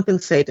be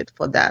compensated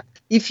for that.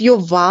 If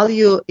your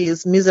value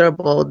is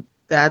miserable,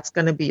 that's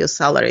going to be your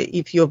salary.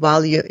 If your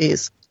value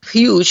is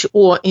huge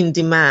or in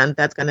demand,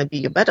 that's going to be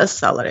your better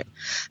salary.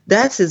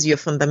 That is your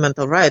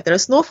fundamental right. There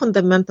is no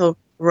fundamental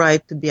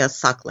right to be a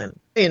suckling.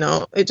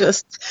 It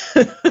just...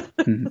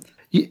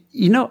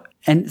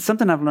 And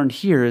something I've learned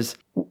here is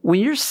when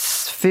you're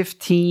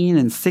 15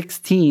 and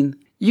 16,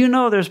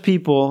 there's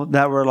people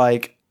that were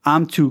like,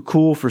 I'm too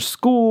cool for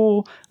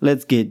school.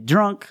 Let's get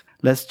drunk.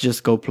 Let's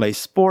just go play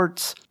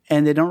sports.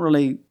 And they don't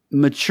really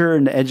mature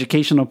in the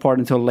educational part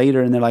until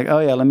later. And they're like, oh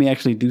yeah, let me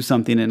actually do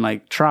something and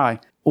like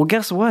try. Well,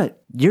 guess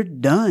what? You're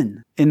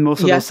done in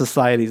most of those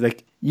societies.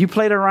 Like, you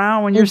played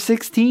around when you're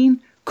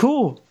 16?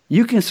 Cool.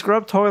 You can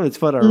scrub toilets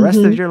for the rest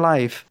of your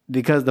life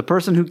because the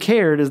person who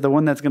cared is the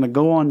one that's going to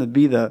go on to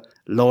be the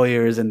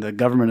lawyers and the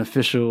government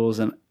officials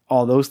and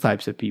all those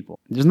types of people.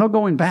 There's no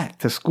going back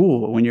to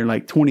school when you're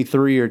like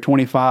 23 or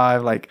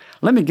 25. Like,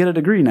 let me get a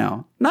degree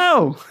now.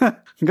 No.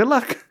 Good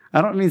luck.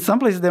 Some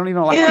places they don't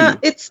even like you. Yeah,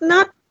 it's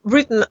not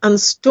written on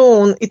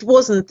stone. It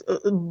wasn't,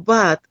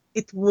 but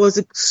it was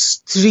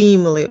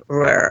extremely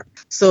rare.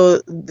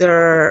 So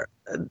there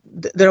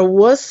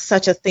was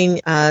such a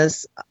thing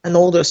as an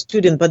older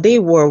student, but they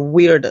were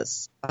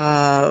weirdest.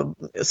 So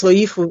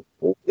if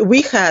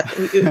we had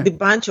the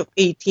bunch of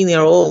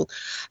 18-year-old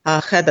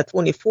had a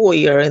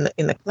 24-year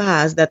in a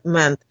class, that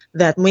meant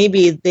that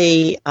maybe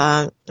they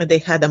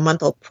had a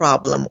mental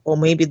problem, or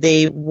maybe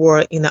they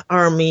were in the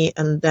army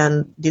and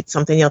then did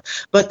something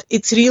else. But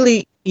it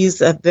really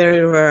is a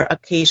very rare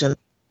occasion.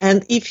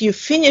 And if you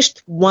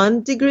finished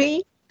one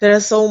degree,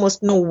 there's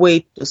almost no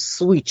way to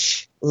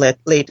switch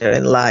later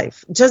in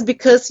life. Just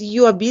because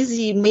you are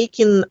busy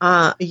making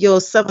your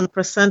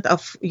 7%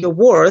 of your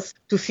worth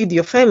to feed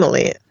your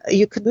family,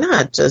 you could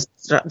not just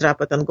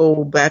drop it and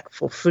go back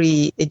for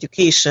free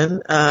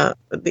education.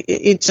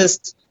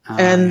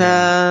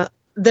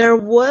 There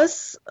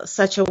was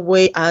such a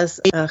way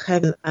as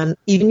having an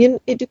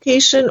evening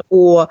education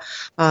or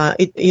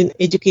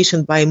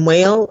education by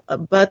mail,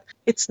 but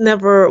it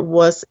never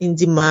was in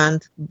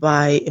demand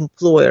by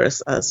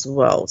employers as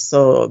well.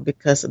 So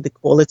because the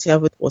quality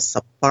of it was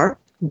subpar,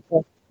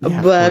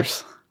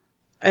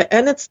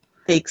 and it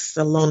takes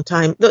a long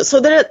time.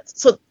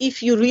 So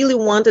if you really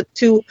wanted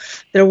to,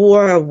 there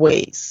were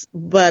ways.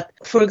 But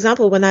for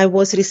example, when I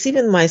was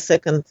receiving my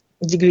second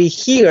degree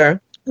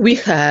here, we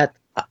had.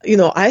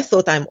 I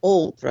thought I'm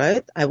old,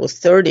 right? I was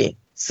 30.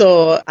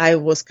 So I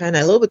was kind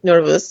of a little bit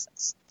nervous.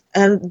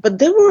 But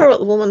there were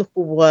a woman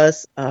who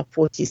was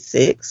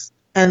 46.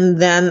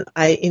 And then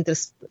I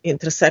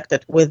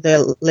intersected with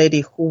a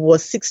lady who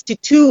was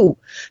 62.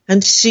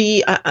 And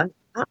she, I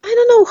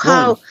don't know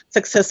how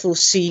successful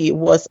she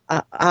was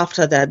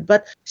after that,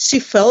 but she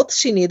felt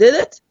she needed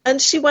it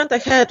and she went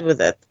ahead with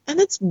it. And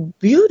it's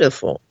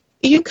beautiful.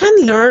 You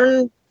can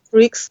learn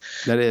tricks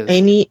at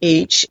any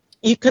age.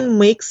 You can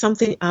make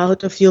something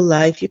out of your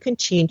life. You can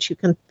change. You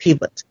can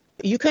pivot.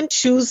 You can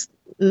choose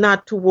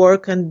not to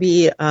work and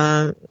be,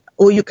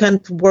 or you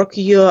can work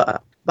your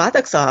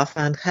buttocks off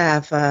and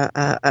have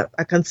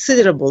a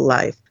considerable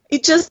life.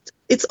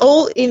 It's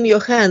all in your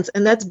hands,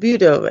 and that's the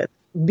beauty of it.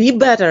 Be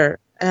better,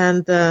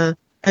 and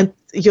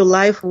your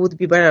life would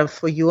be better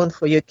for you and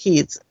for your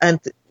kids, and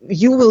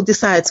you will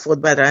decide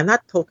what's better. I'm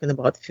not talking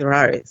about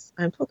Ferraris.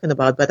 I'm talking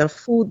about better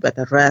food,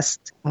 better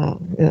rest.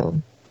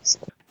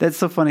 That's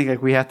so funny.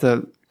 Like, we have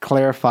to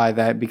clarify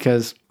that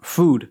because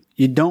food,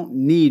 you don't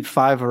need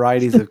 5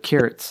 varieties of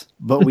carrots,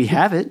 but we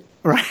have it,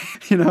 right?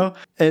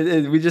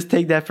 And we just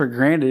take that for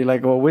granted. You're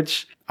like, well,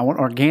 I want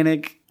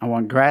organic, I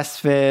want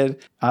grass-fed,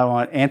 I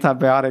want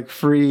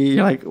antibiotic-free.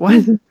 You're like,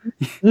 what?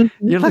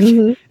 You're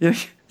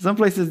like, some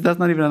places that's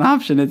not even an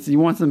option. It's, you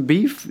want some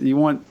beef,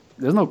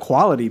 there's no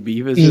quality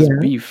beef, it's just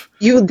beef.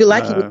 You would be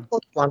lucky with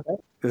one, right?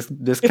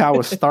 This cow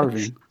was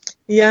starving.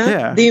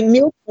 Yeah, the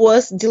milk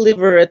was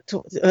delivered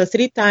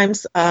 3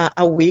 times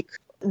a week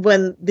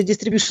when the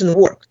distribution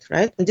worked,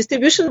 right? When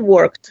distribution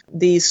worked,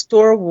 the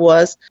store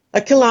was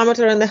 1.5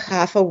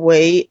 kilometers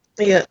away.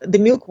 The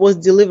milk was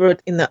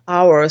delivered in the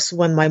hours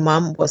when my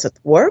mom was at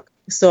work.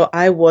 So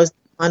I was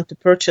on to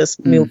purchase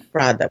milk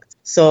products.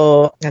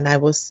 So, and I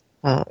was,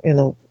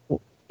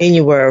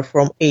 anywhere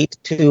from 8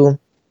 to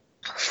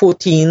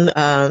 14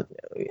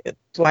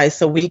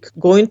 twice a week,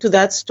 going to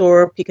that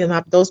store, picking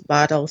up those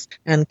bottles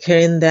and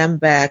carrying them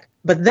back.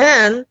 But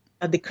then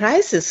the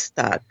crisis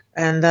stuck.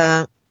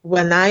 And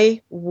when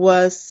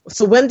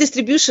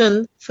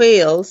distribution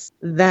fails,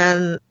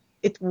 then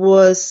it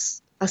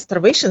was a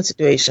starvation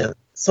situation.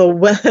 So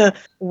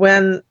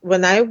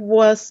when I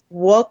was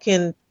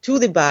walking to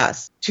the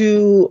bus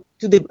to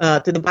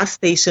the bus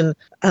station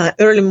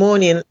early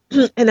morning,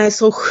 and I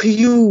saw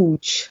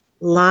huge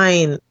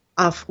line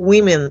of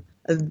women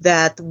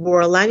that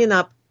were lining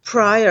up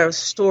prior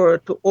store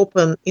to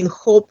open in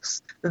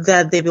hopes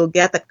that they will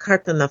get a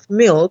carton of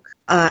milk,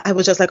 I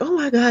was just like, oh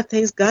my God,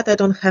 thanks God I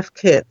don't have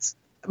kids.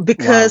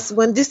 Because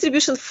when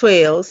distribution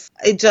fails,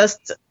 it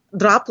just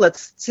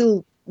droplets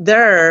still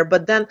there,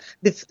 but then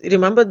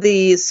remember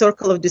the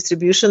circle of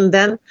distribution,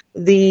 then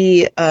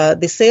the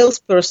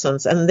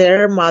salespersons and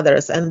their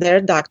mothers and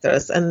their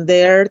doctors and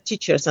their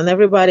teachers and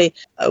everybody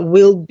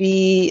will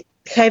be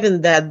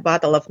having that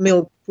bottle of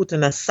milk put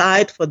on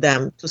aside for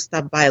them to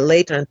stop by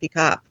later and pick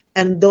up.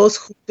 And those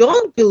who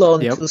don't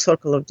belong to the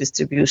circle of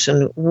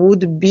distribution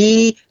would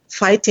be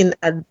fighting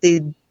at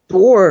the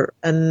door,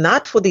 and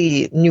not for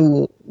the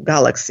new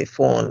Galaxy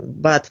phone,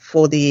 but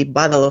for the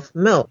bottle of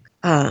milk.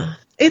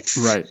 It's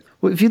right.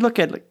 Well, if you look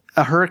at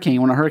a hurricane,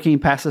 when a hurricane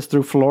passes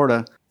through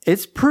Florida,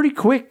 it's pretty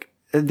quick.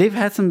 They've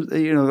had some,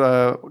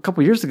 a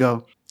couple years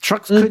ago,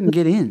 trucks couldn't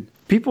get in.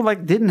 People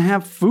didn't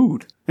have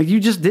food. You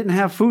just didn't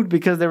have food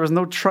because there was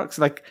no trucks.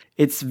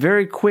 It's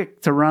very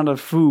quick to run out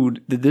of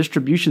food. The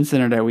distribution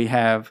center that we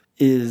have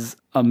is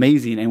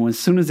amazing. And as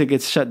soon as it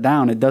gets shut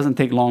down, it doesn't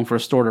take long for a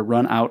store to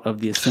run out of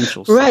the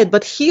essentials. Right.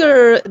 But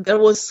here, there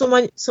was so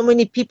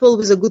many people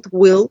with a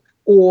goodwill,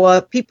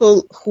 or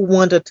people who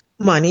wanted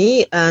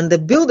money, and the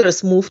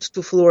builders moved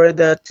to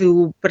Florida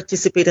to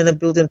participate in a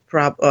building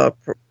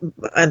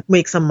and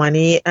make some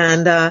money,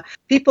 and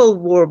people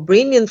were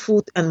bringing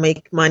food and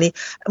make money.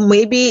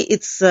 Maybe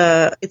it's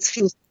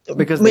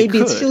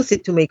filthy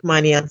to make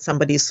money on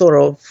somebody's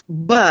sorrow,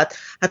 but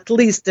at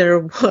least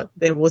there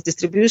was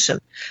distribution.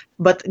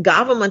 But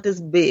government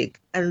is big,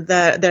 and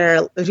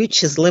their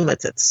reach is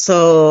limited.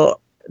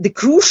 So the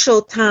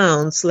crucial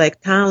towns, like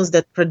towns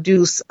that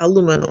produce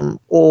aluminum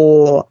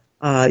or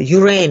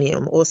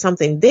uranium or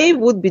something, they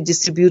would be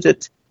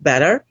distributed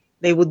better.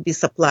 They would be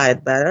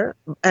supplied better.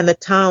 And the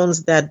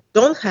towns that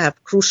don't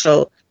have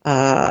crucial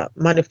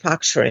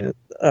manufacturing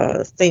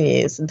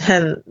thingies,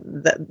 then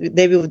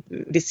they will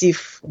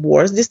receive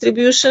worse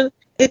distribution.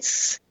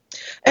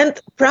 And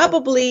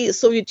probably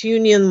Soviet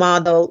Union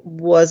model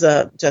was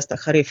just a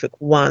horrific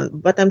one.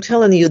 But I'm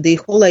telling you, the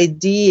whole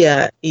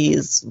idea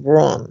is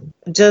wrong.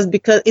 Just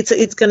because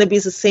it's going to be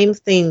the same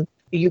thing.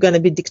 You're going to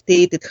be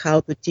dictated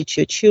how to teach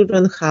your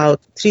children, how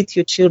to treat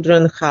your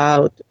children,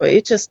 oh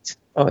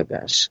my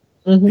gosh.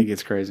 Mm-hmm. It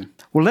gets crazy.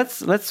 Well,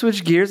 let's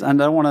switch gears.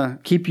 And I don't want to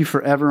keep you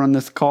forever on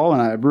this call,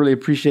 and I really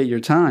appreciate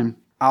your time.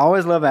 I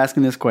always love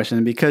asking this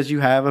question because you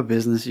have a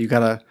business,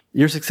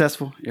 you're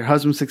successful, your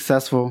husband's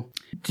successful.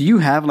 Do you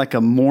have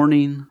a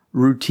morning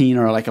routine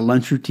or a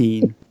lunch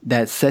routine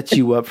that sets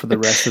you up for the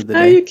rest of the day?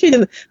 Are you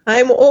kidding?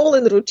 I'm all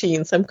in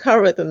routines. I'm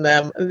covered in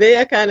them.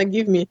 They kind of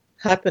give me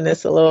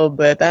happiness a little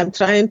bit. I'm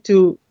trying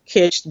to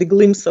catch the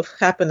glimpse of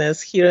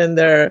happiness here and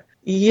there.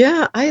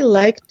 Yeah, I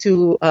like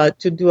to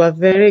do a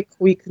very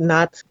quick,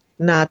 not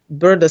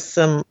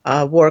burdensome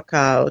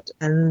workout,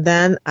 and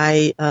then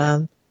I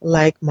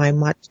like my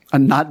matcha. A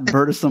not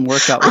burdensome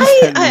workout.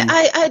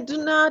 I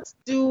do not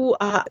do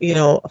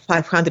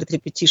 500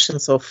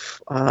 repetitions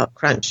of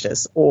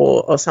crunches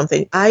or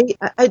something. I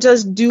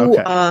just do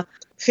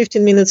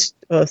 15 minutes,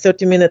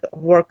 30-minute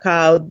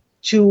workout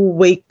to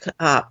wake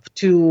up,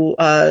 to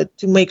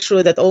make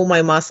sure that all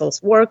my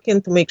muscles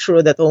working, to make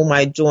sure that all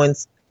my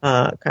joints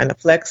kind of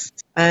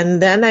flexed,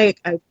 and then I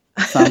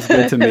sounds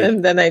good to me.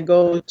 And then I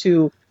go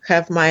to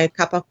have my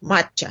cup of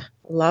matcha.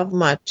 Love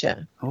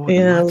matcha. Oh,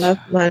 yeah, matcha. Love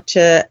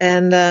matcha.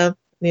 And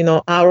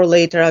hour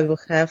later I will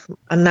have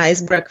a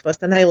nice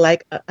breakfast. And I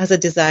like, as a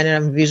designer,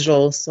 I'm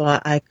visual, so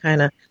I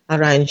kind of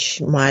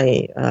arrange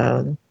my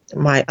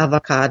my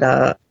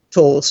avocado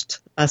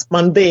toast, as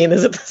mundane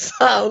as it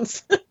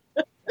sounds.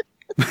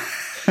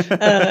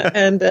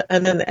 And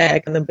an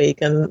egg and a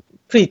bacon,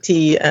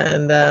 pretty,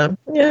 and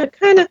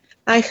kind of.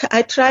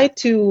 I try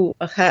to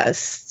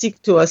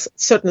stick to a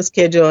certain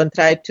schedule and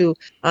try to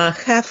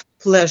have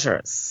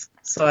pleasures.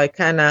 So I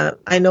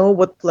know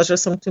what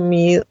pleasuresome to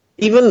me.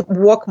 Even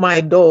walk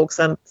my dogs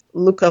and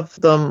look at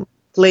them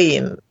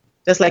playing.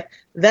 Just like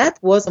that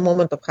was a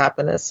moment of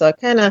happiness. So I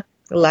kind of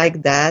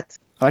like that.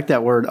 I like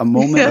that word, a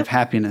moment of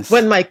happiness.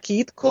 When my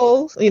kid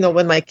calls,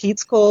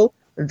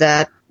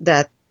 that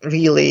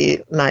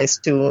really nice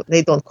too.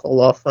 They don't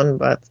call often,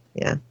 but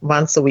yeah,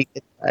 once a week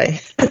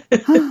I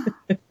try.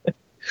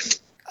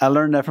 I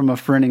learned that from a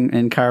friend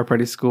in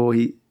chiropractic school.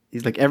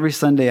 He's like, every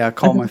Sunday I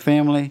call my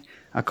family,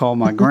 I call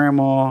my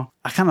grandma.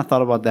 I kind of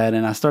thought about that,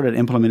 and I started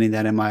implementing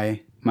that in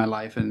my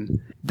life,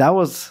 and that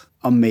was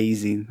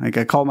amazing. I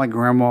called my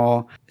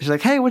grandma. She's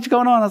like, hey, what's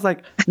going on? I was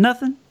like,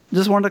 nothing.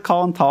 Just wanted to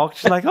call and talk.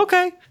 She's like,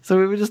 okay. So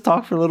we would just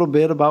talk for a little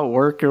bit about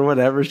work or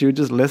whatever. She would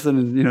just listen,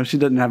 and she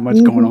doesn't have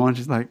much going on.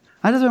 She's like,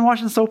 I just been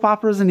watching soap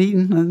operas and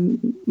eating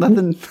and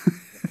nothing.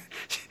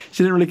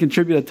 she didn't really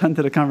contribute a ton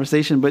to the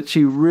conversation, but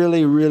she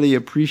really, really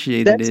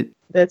appreciated it.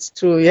 That's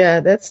true. Yeah,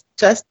 that's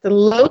just a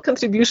little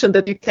contribution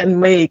that you can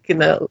make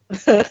in a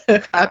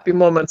happy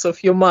moments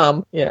of your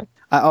mom. Yeah.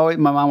 My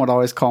mom would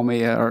always call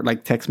me or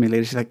like text me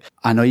later. She's like,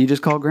 I know you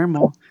just called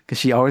Grandma, because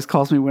she always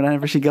calls me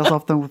whenever she gets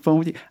off the phone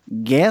with you.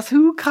 Guess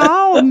who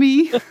called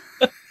me?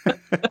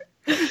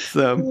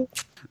 So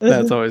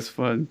that's always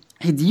fun.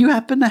 Hey, do you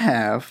happen to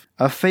have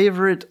a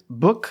favorite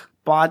book,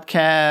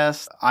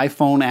 podcast,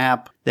 iPhone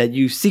app that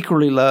you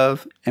secretly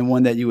love and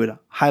one that you would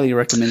highly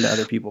recommend to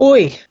other people?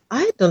 Oi,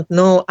 I don't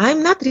know.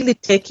 I'm not really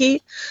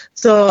techie,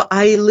 so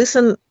I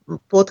listen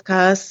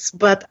podcasts,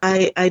 but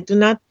I do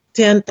not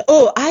tend.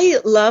 I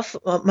love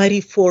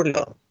Marie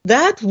Forleo.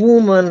 That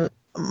woman,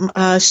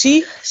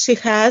 she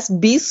has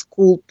B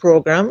School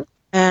program,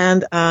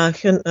 and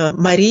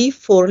Marie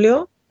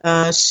Forleo,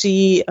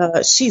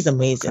 she's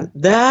amazing. Okay.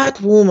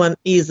 That woman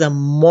is a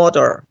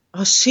mother.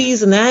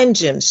 She's an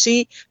engine.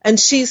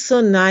 She's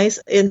so nice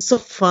and so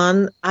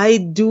fun. I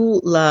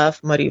do love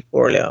Marie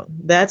Forleo.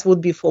 That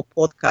would be for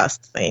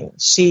podcast thing.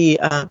 She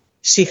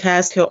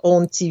has her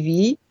own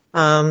TV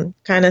kind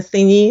of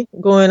thingy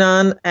going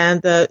on,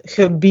 and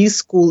her B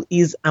School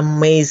is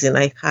amazing.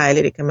 I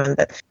highly recommend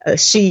that.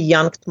 She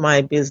yanked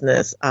my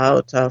business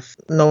out of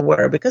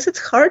nowhere, because it's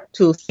hard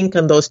to think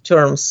in those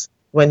terms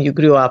when you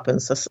grew up in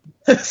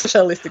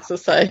socialistic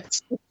society.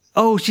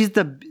 Oh, she's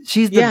the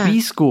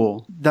B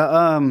School.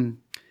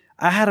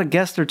 I had a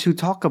guest or two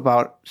talk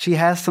about. She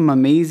has some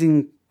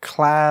amazing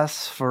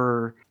class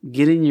for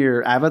getting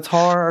your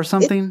avatar or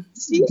something.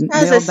 She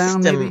has a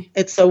system. Maybe?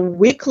 It's a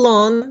week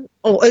long.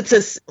 No,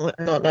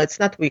 it's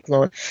not week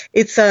long.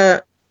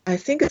 I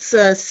think it's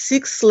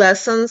 6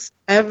 lessons.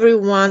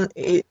 Everyone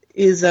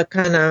is a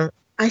kind of.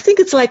 I think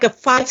it's like a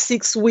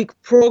 5-6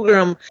 week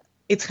program.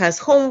 It has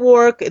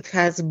homework, it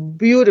has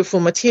beautiful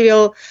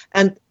material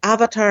and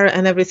avatar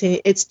and everything.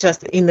 It's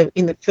just in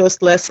the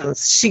first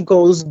lessons, she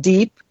goes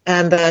deep,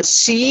 and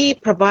she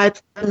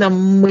provides an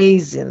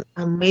amazing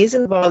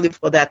value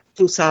for that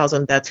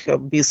 2,000 that her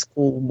B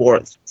School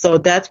worth. So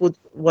that's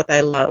what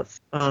I love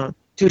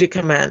to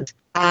recommend.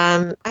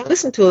 I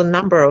listen to a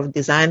number of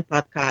design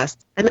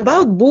podcasts, and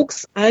about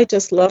books, I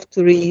just love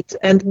to read,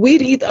 and we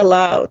read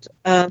aloud.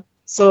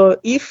 So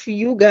if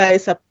you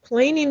guys are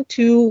planning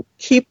to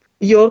keep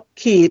your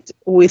kid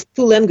with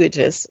 2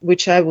 languages,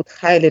 which I would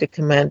highly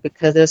recommend,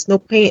 because there's no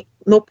point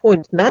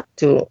not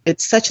to.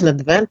 It's such an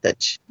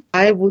advantage.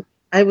 I would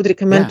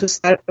recommend to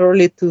start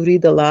early to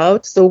read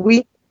aloud. So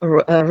we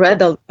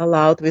read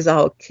aloud with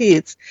our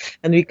kids,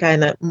 and we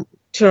kind of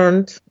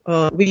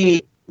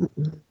we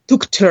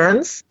took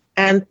turns.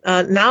 And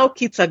now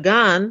kids are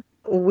gone,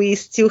 we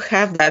still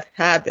have that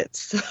habit.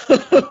 So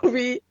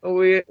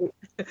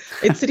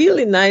it's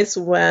really nice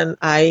when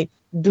I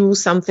do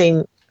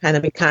something kind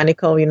of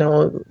mechanical,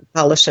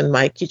 polishing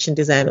my kitchen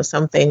design or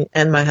something,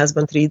 and my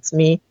husband reads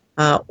me,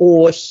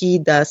 or he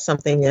does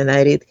something and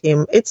I read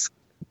him. It's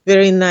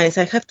very nice.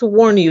 I have to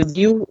warn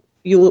you,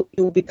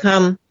 you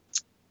become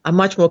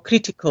much more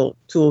critical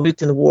to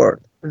written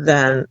word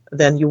than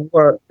you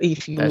were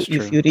if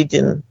you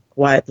reading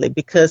quietly,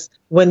 because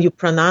when you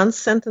pronounce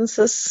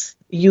sentences,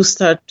 you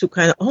start to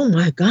kind of, oh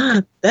my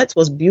God, that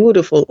was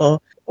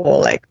beautiful,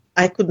 or like,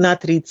 I could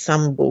not read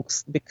some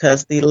books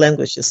because the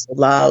language is so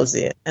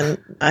lousy, and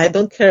I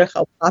don't care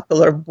how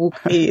popular a book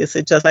is.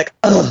 It's just like,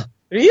 oh,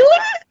 really?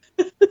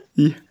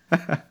 Yeah.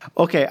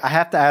 Okay, I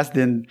have to ask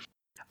then,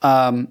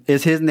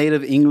 is his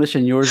native English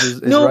and yours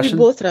is no, Russian?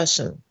 No, we're both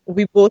Russian.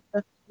 We both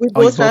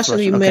Russian.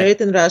 We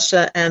married in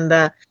Russia,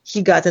 and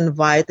he got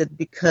invited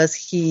because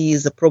he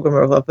is a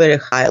programmer of a very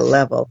high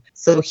level.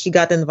 So he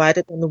got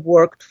invited and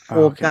worked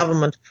for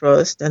government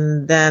first,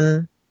 and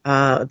then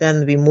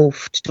we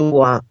moved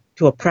to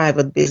a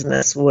private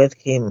business with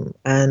him,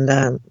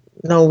 and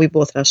now we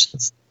both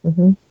Russians.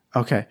 Mm-hmm.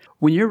 Okay.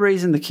 When you're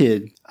raising the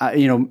kid,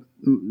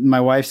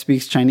 my wife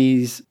speaks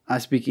Chinese, I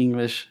speak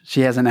English,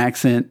 she has an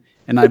accent,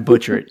 and I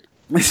butcher it.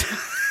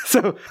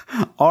 So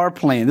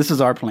this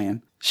is our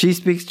plan. She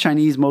speaks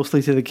Chinese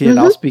mostly to the kid.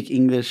 I'll speak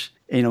English,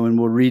 and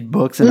we'll read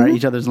books in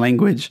each other's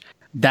language.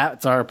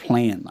 That's our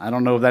plan. I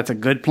don't know if that's a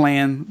good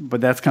plan,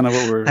 but that's kind of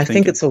what we're thinking. I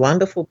think it's a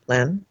wonderful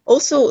plan.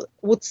 Also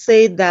would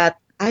say that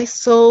I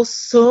saw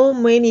so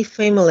many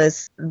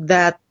families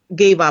that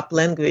gave up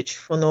language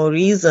for no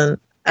reason,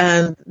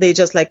 and they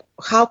just like,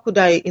 how could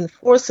I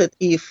enforce it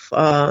if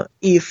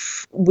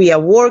we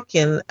are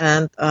working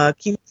and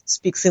kids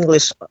speaks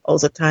English all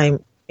the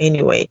time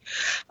anyway?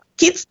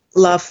 Kids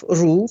love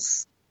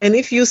rules, and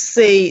if you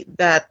say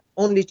that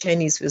only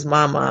Chinese with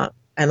mama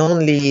and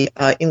only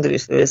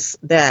English with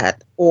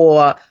dad,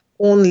 or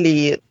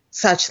only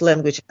such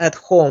language at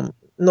home,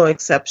 no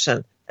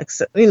exception.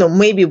 Except,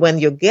 maybe when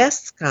your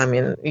guests come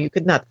in, you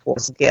could not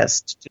force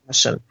guests to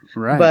Russian.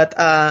 Right. But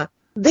I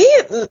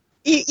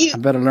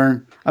better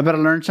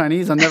learn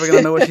Chinese. I'm never going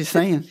to know what she's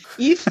saying.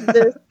 You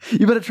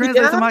better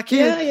translate to my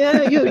kid.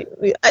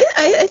 Yeah.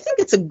 I think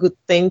it's a good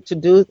thing to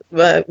do.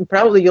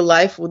 Probably your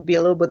life would be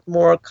a little bit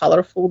more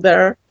colorful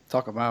there.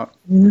 Talk about.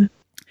 Mm-hmm.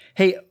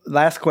 Hey,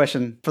 last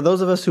question. For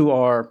those of us who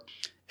are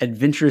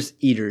adventurous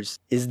eaters.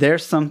 Is there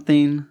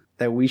something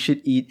that we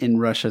should eat in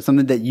Russia?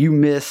 Something that you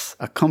miss,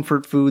 a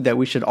comfort food that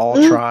we should all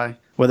try,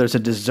 whether it's a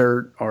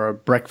dessert or a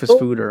breakfast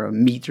food or a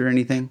meat or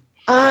anything?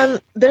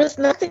 There's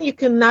nothing you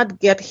cannot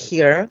get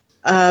here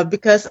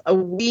because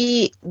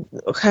we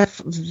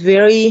have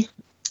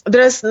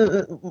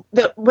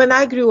when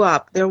I grew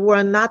up, there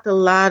were not a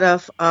lot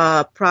of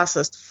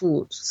processed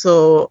food.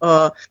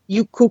 So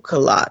you cook a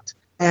lot.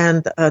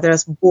 And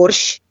there's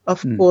borscht,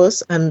 of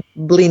course, and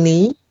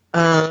blini.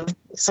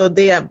 So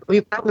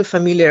we're probably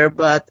familiar,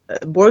 but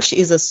borscht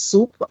is a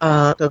soup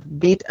of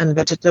meat and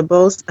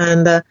vegetables.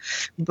 And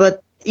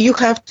but you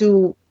have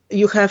to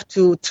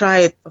try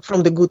it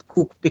from the good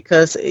cook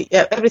because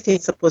everything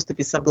is supposed to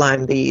be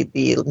sublime. The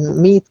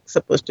meat is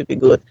supposed to be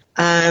good,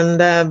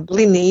 and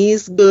blini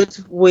is good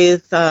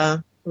with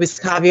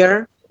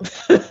caviar.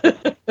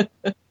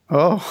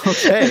 Oh,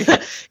 okay.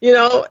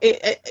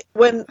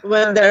 When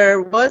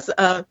there was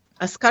a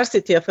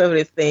scarcity of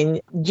everything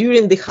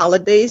during the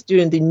holidays,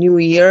 during the New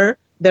Year,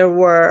 there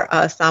were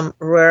some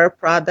rare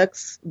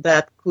products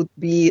that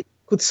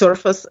could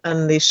surface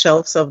on the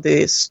shelves of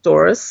the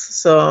stores.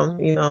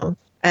 So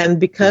and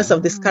because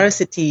of the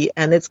scarcity,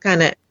 and it's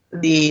kind of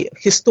the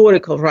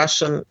historical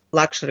Russian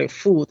luxury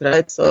food,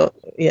 right? So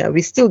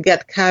we still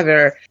get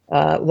caviar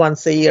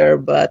once a year,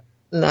 but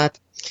not.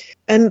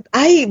 And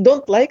I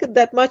don't like it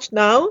that much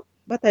now,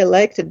 but I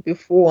liked it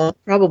before,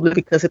 probably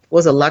because it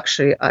was a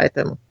luxury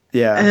item.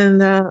 Yeah.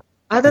 And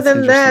other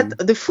than that,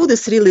 the food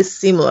is really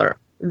similar.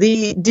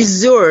 The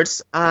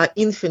desserts are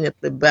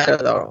infinitely better,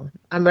 though.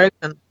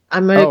 Americans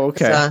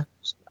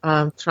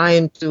are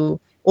trying to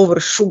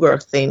over-sugar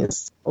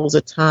things all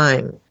the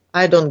time.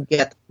 I don't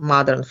get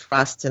modern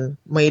frosting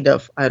made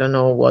of, I don't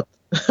know what,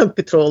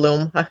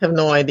 petroleum. I have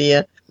no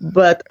idea.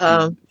 But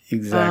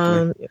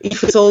exactly.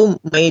 If it's all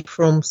made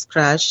from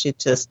scratch,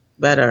 it's just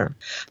better.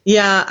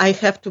 Yeah, I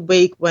have to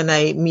bake when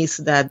I miss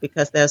that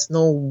because there's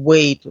no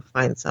way to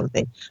find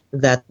something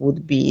that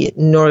would be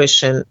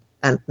nourishing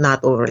and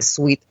not over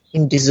sweet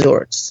in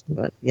desserts.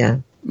 But yeah.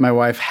 My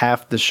wife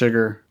half the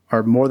sugar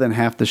or more than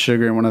half the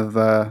sugar in one of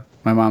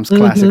my mom's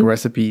classic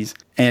recipes.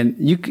 And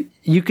you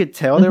could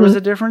tell there was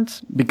a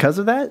difference because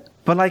of that.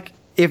 But like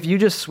if you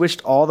just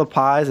switched all the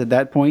pies at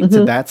that point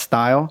to that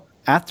style,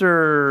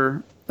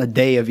 after a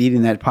day of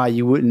eating that pie,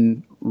 you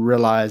wouldn't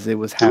realize it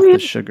was half the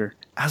sugar.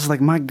 I was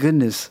like, my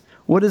goodness,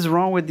 what is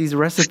wrong with these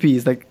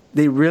recipes? Like,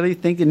 they really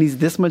think it needs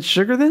this much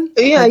sugar then?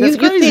 Yeah, like,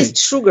 you taste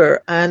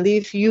sugar. And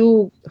if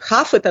you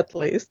half it at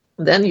least,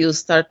 then you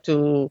start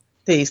to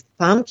taste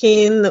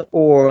pumpkin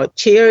or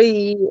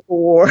cherry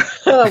or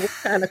what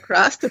kind of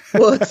crust it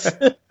was.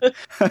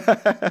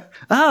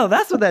 Oh,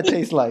 that's what that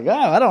tastes like. Oh,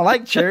 I don't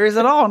like cherries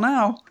at all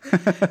now.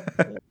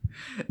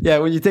 Yeah,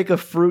 when you take a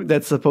fruit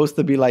that's supposed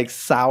to be like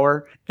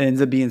sour and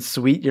ends up being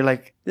sweet, you're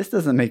like, this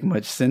doesn't make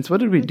much sense. What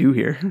did we do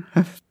here?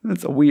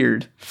 That's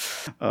weird.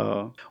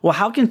 Well,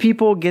 how can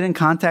people get in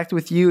contact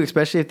with you,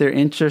 especially if they're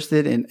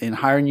interested in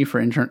hiring you for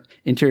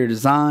interior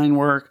design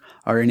work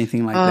or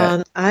anything like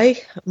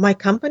that? My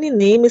company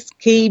name is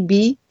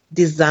KB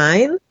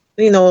Design.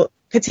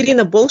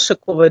 Ekaterina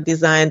Bolshakova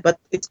Design, but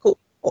it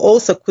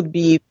also could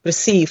be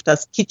perceived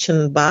as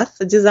kitchen bath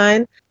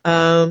design.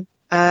 I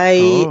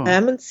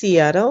am in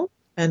Seattle,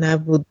 and I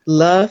would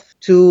love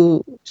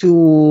to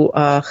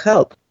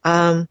help.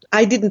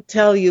 I didn't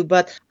tell you,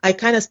 but I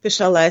kind of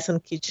specialize in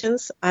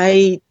kitchens.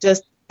 I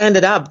just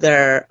ended up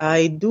there.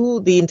 I do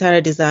the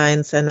interior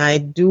designs and I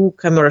do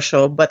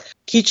commercial, but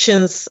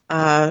kitchens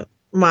are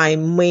my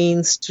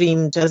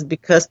mainstream just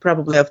because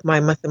probably of my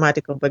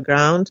mathematical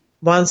background.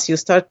 Once you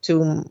start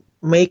to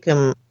make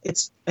them,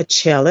 it's a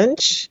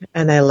challenge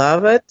and I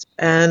love it.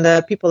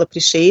 And people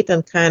appreciate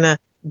and kind of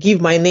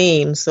give my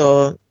name.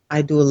 So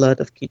I do a lot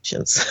of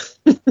kitchens.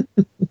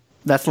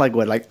 That's like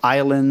what, like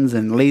islands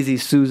and lazy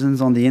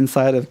Susans on the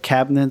inside of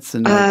cabinets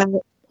and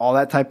all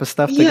that type of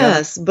stuff together?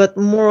 Yes, but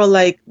more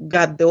like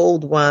got the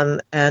old one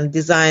and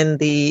designed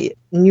the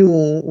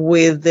new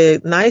with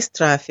the nice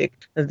traffic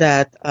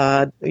that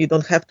you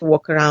don't have to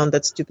walk around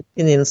that stupid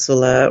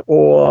peninsula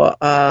or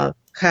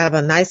have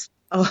a nice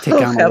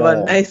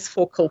a nice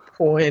focal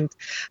point.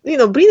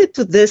 Bring it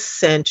to this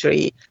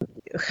century.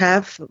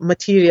 Have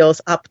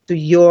materials up to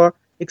your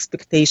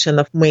expectation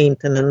of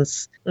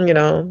maintenance.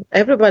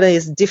 Everybody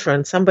is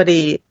different.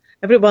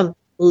 Everyone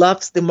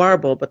loves the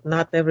marble, but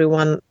not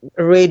everyone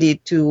ready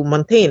to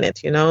maintain it,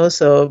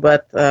 So,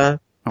 but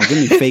give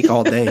me fake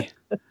all day.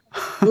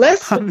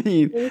 Less. I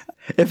mean,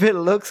 if it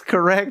looks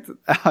correct,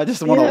 I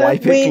just want to wipe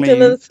it clean.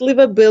 Maintenance,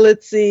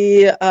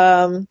 livability,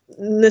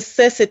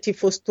 necessity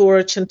for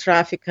storage and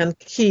traffic and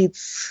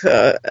kids,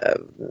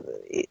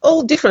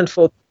 all different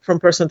from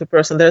person to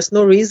person. There's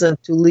no reason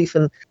to live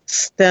in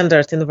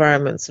standard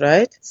environments,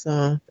 right?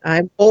 So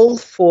I'm all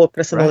for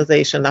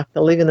personalization after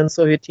living in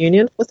Soviet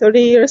Union for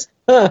 30 years.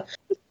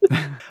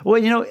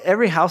 Well,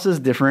 every house is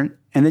different.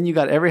 And then you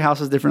got every house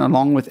is different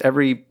along with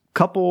every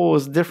couple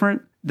is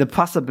different. The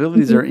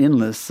possibilities are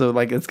endless. So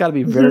like, it's got to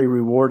be very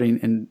rewarding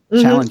and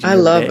challenging. I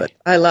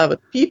love it.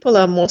 People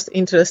are most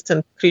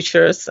interesting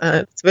creatures.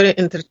 It's very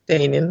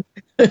entertaining.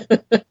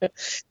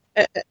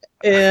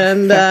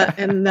 And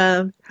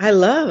I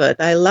love it.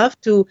 I love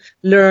to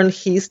learn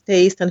his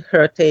taste and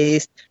her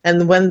taste.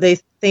 And when they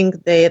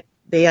think they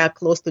are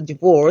close to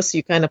divorce,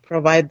 you kind of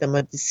provide them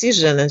a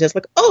decision and just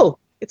like, oh,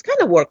 it's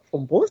kind of worked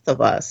for both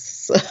of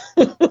us.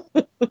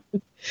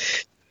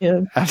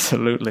 Yeah.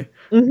 Absolutely.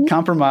 Mm-hmm.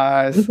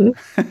 Compromise.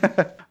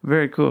 Mm-hmm.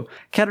 Very cool.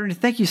 Ekaterina,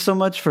 thank you so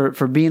much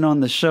for being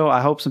on the show.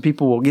 I hope some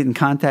people will get in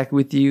contact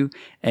with you.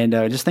 And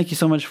just thank you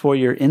so much for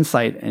your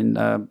insight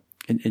and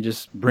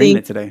just bringing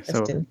it today.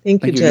 So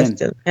thank you,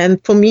 Justin. Again.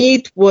 And for me,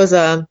 it was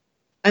an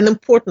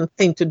important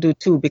thing to do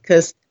too,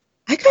 because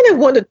I kind of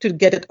wanted to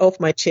get it off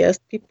my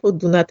chest. People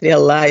do not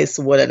realize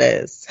what it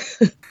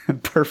is.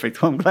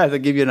 Perfect. Well, I'm glad to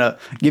give you a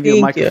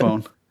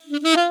microphone.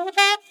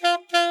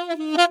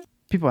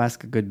 People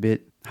ask a good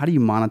bit, how do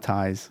you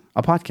monetize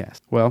a podcast?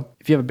 Well,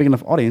 if you have a big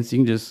enough audience, you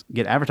can just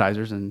get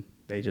advertisers and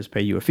they just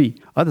pay you a fee.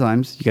 Other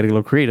times, you got to get a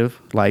little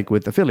creative, like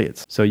with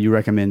affiliates. So you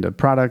recommend a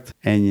product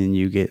and then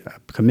you get a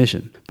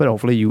commission. But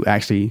hopefully you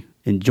actually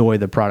enjoy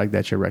the product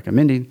that you're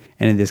recommending.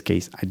 And in this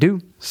case, I do.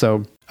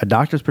 So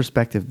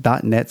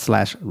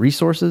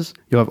adoctorsperspective.net/resources,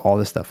 you'll have all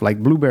this stuff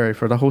like Blueberry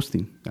for the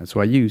hosting. That's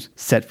what I use.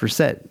 Set for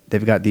Set.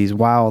 They've got these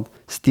wild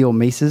steel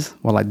maces.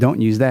 Well, I don't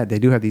use that. They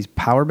do have these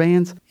power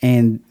bands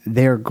and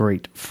they're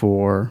great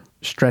for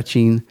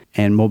stretching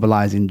and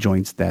mobilizing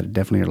joints that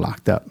definitely are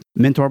locked up.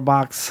 Mentor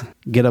Box,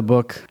 get a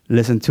book,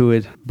 listen to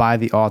it by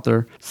the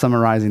author,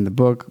 summarizing the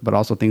book, but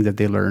also things that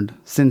they learned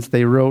since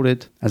they wrote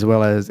it, as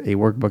well as a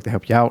workbook to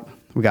help you out.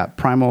 We got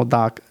Primal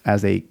Doc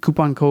as a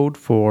coupon code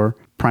for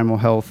Primal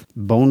Health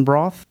Bone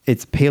Broth.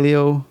 It's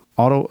paleo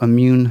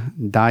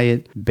autoimmune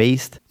diet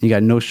based. You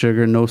got no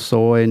sugar, no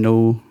soy,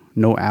 no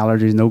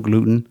allergies, no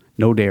gluten,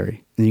 no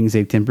dairy. And you can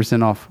save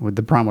 10% off with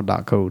the Primal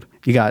Doc code.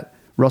 You got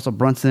Russell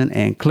Brunson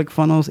and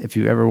ClickFunnels. If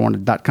you ever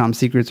wanted .com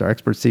secrets or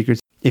expert secrets,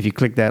 if you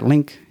click that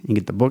link, you can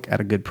get the book at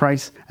a good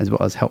price, as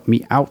well as help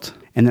me out.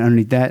 And then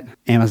underneath that,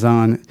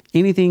 Amazon,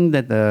 anything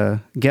that the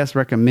guests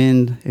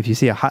recommend, if you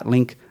see a hot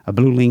link, a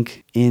blue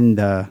link in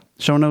the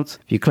show notes,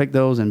 if you click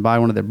those and buy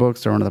one of their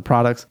books or one of the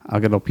products, I'll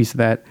get a little piece of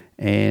that.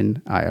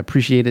 And I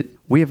appreciate it.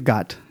 We have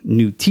got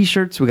new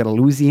t-shirts. We got a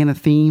Louisiana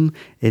theme.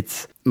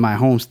 It's my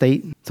home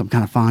state, so I'm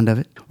kind of fond of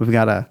it. We've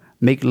got a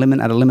Make Lemon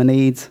Out of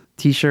Lemonades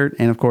t-shirt,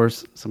 and of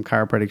course some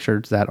chiropractic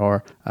shirts that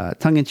are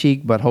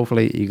tongue-in-cheek, but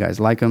hopefully you guys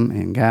like them,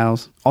 and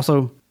gals.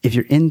 Also, if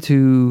you're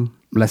into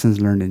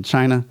lessons learned in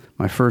China,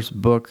 my first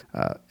book,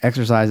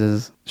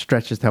 exercises,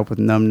 stretches to help with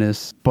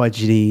numbness,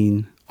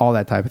 budgeting, all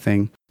that type of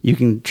thing, you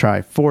can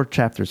try 4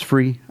 chapters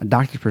free at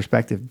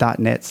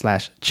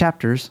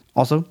doctorsperspective.net/chapters.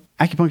 Also,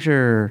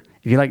 acupuncture.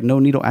 If you like no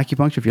needle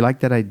acupuncture, if you like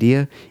that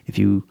idea, if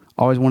you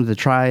always wanted to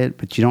try it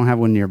but you don't have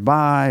one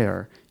nearby,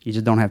 or you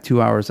just don't have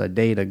 2 hours a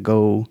day to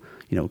go,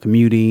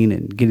 commuting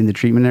and getting the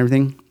treatment and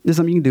everything, this is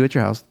something you can do at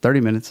your house, 30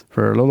 minutes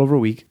for a little over a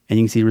week, and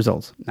you can see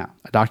results. Now,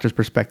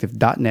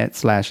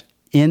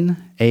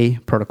 doctorsperspective.net/NA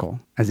protocol,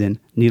 as in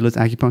needless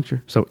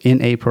acupuncture. So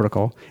NA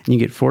protocol, and you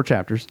get 4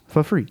 chapters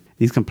for free.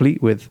 These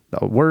complete with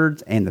the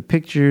words and the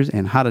pictures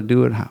and how to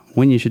do it,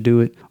 when you should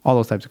do it, all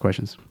those types of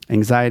questions.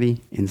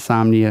 Anxiety,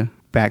 insomnia,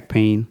 back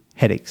pain,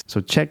 headaches.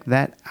 So check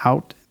that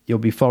out. You'll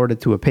be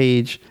forwarded to a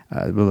page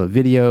with a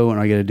video, and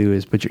all you got to do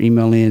is put your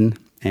email in.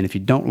 And if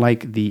you don't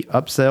like the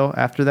upsell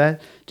after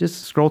that,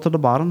 just scroll to the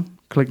bottom,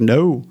 click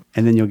no,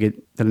 and then you'll get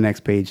to the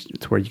next page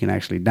to where you can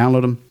actually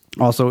download them.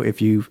 Also,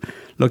 if you've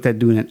looked at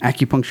doing an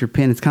acupuncture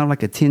pin, it's kind of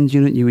like a TENS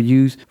unit you would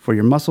use for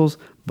your muscles,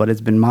 but it's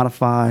been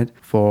modified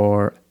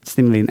for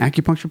stimulating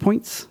acupuncture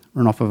points,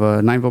 run off of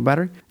a 9-volt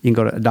battery. You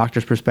can go to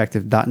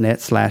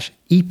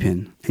doctorsperspective.net/ePin,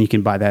 and you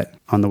can buy that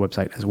on the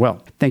website as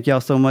well. Thank y'all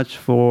so much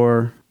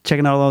for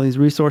checking out all these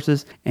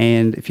resources.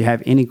 And if you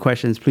have any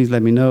questions, please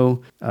let me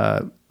know.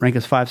 Rank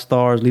us 5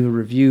 stars, leave a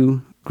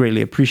review.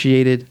 Greatly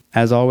appreciated.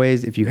 As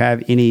always, if you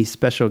have any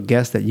special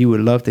guests that you would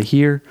love to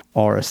hear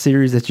or a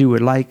series that you would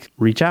like,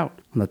 reach out.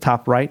 On the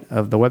top right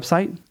of the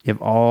website, you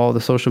have all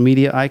the social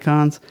media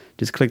icons.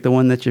 Just click the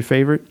one that's your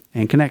favorite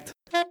and connect.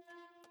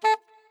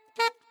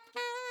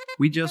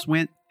 We just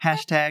went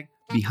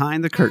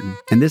 #behind the curtain,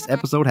 and this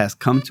episode has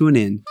come to an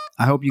end.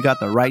 I hope you got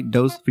the right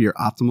dose for your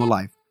optimal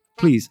life.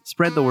 Please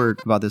spread the word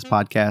about this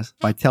podcast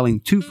by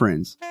telling 2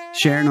 friends,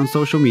 sharing on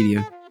social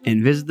media,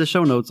 and visit the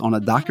show notes on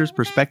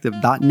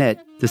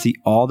adoctorsperspective.net to see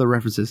all the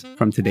references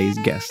from today's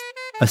guest.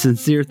 A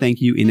sincere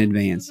thank you in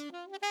advance.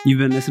 You've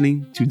been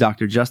listening to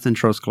Dr. Justin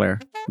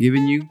Trosclair,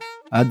 giving you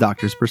a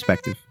doctor's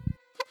perspective.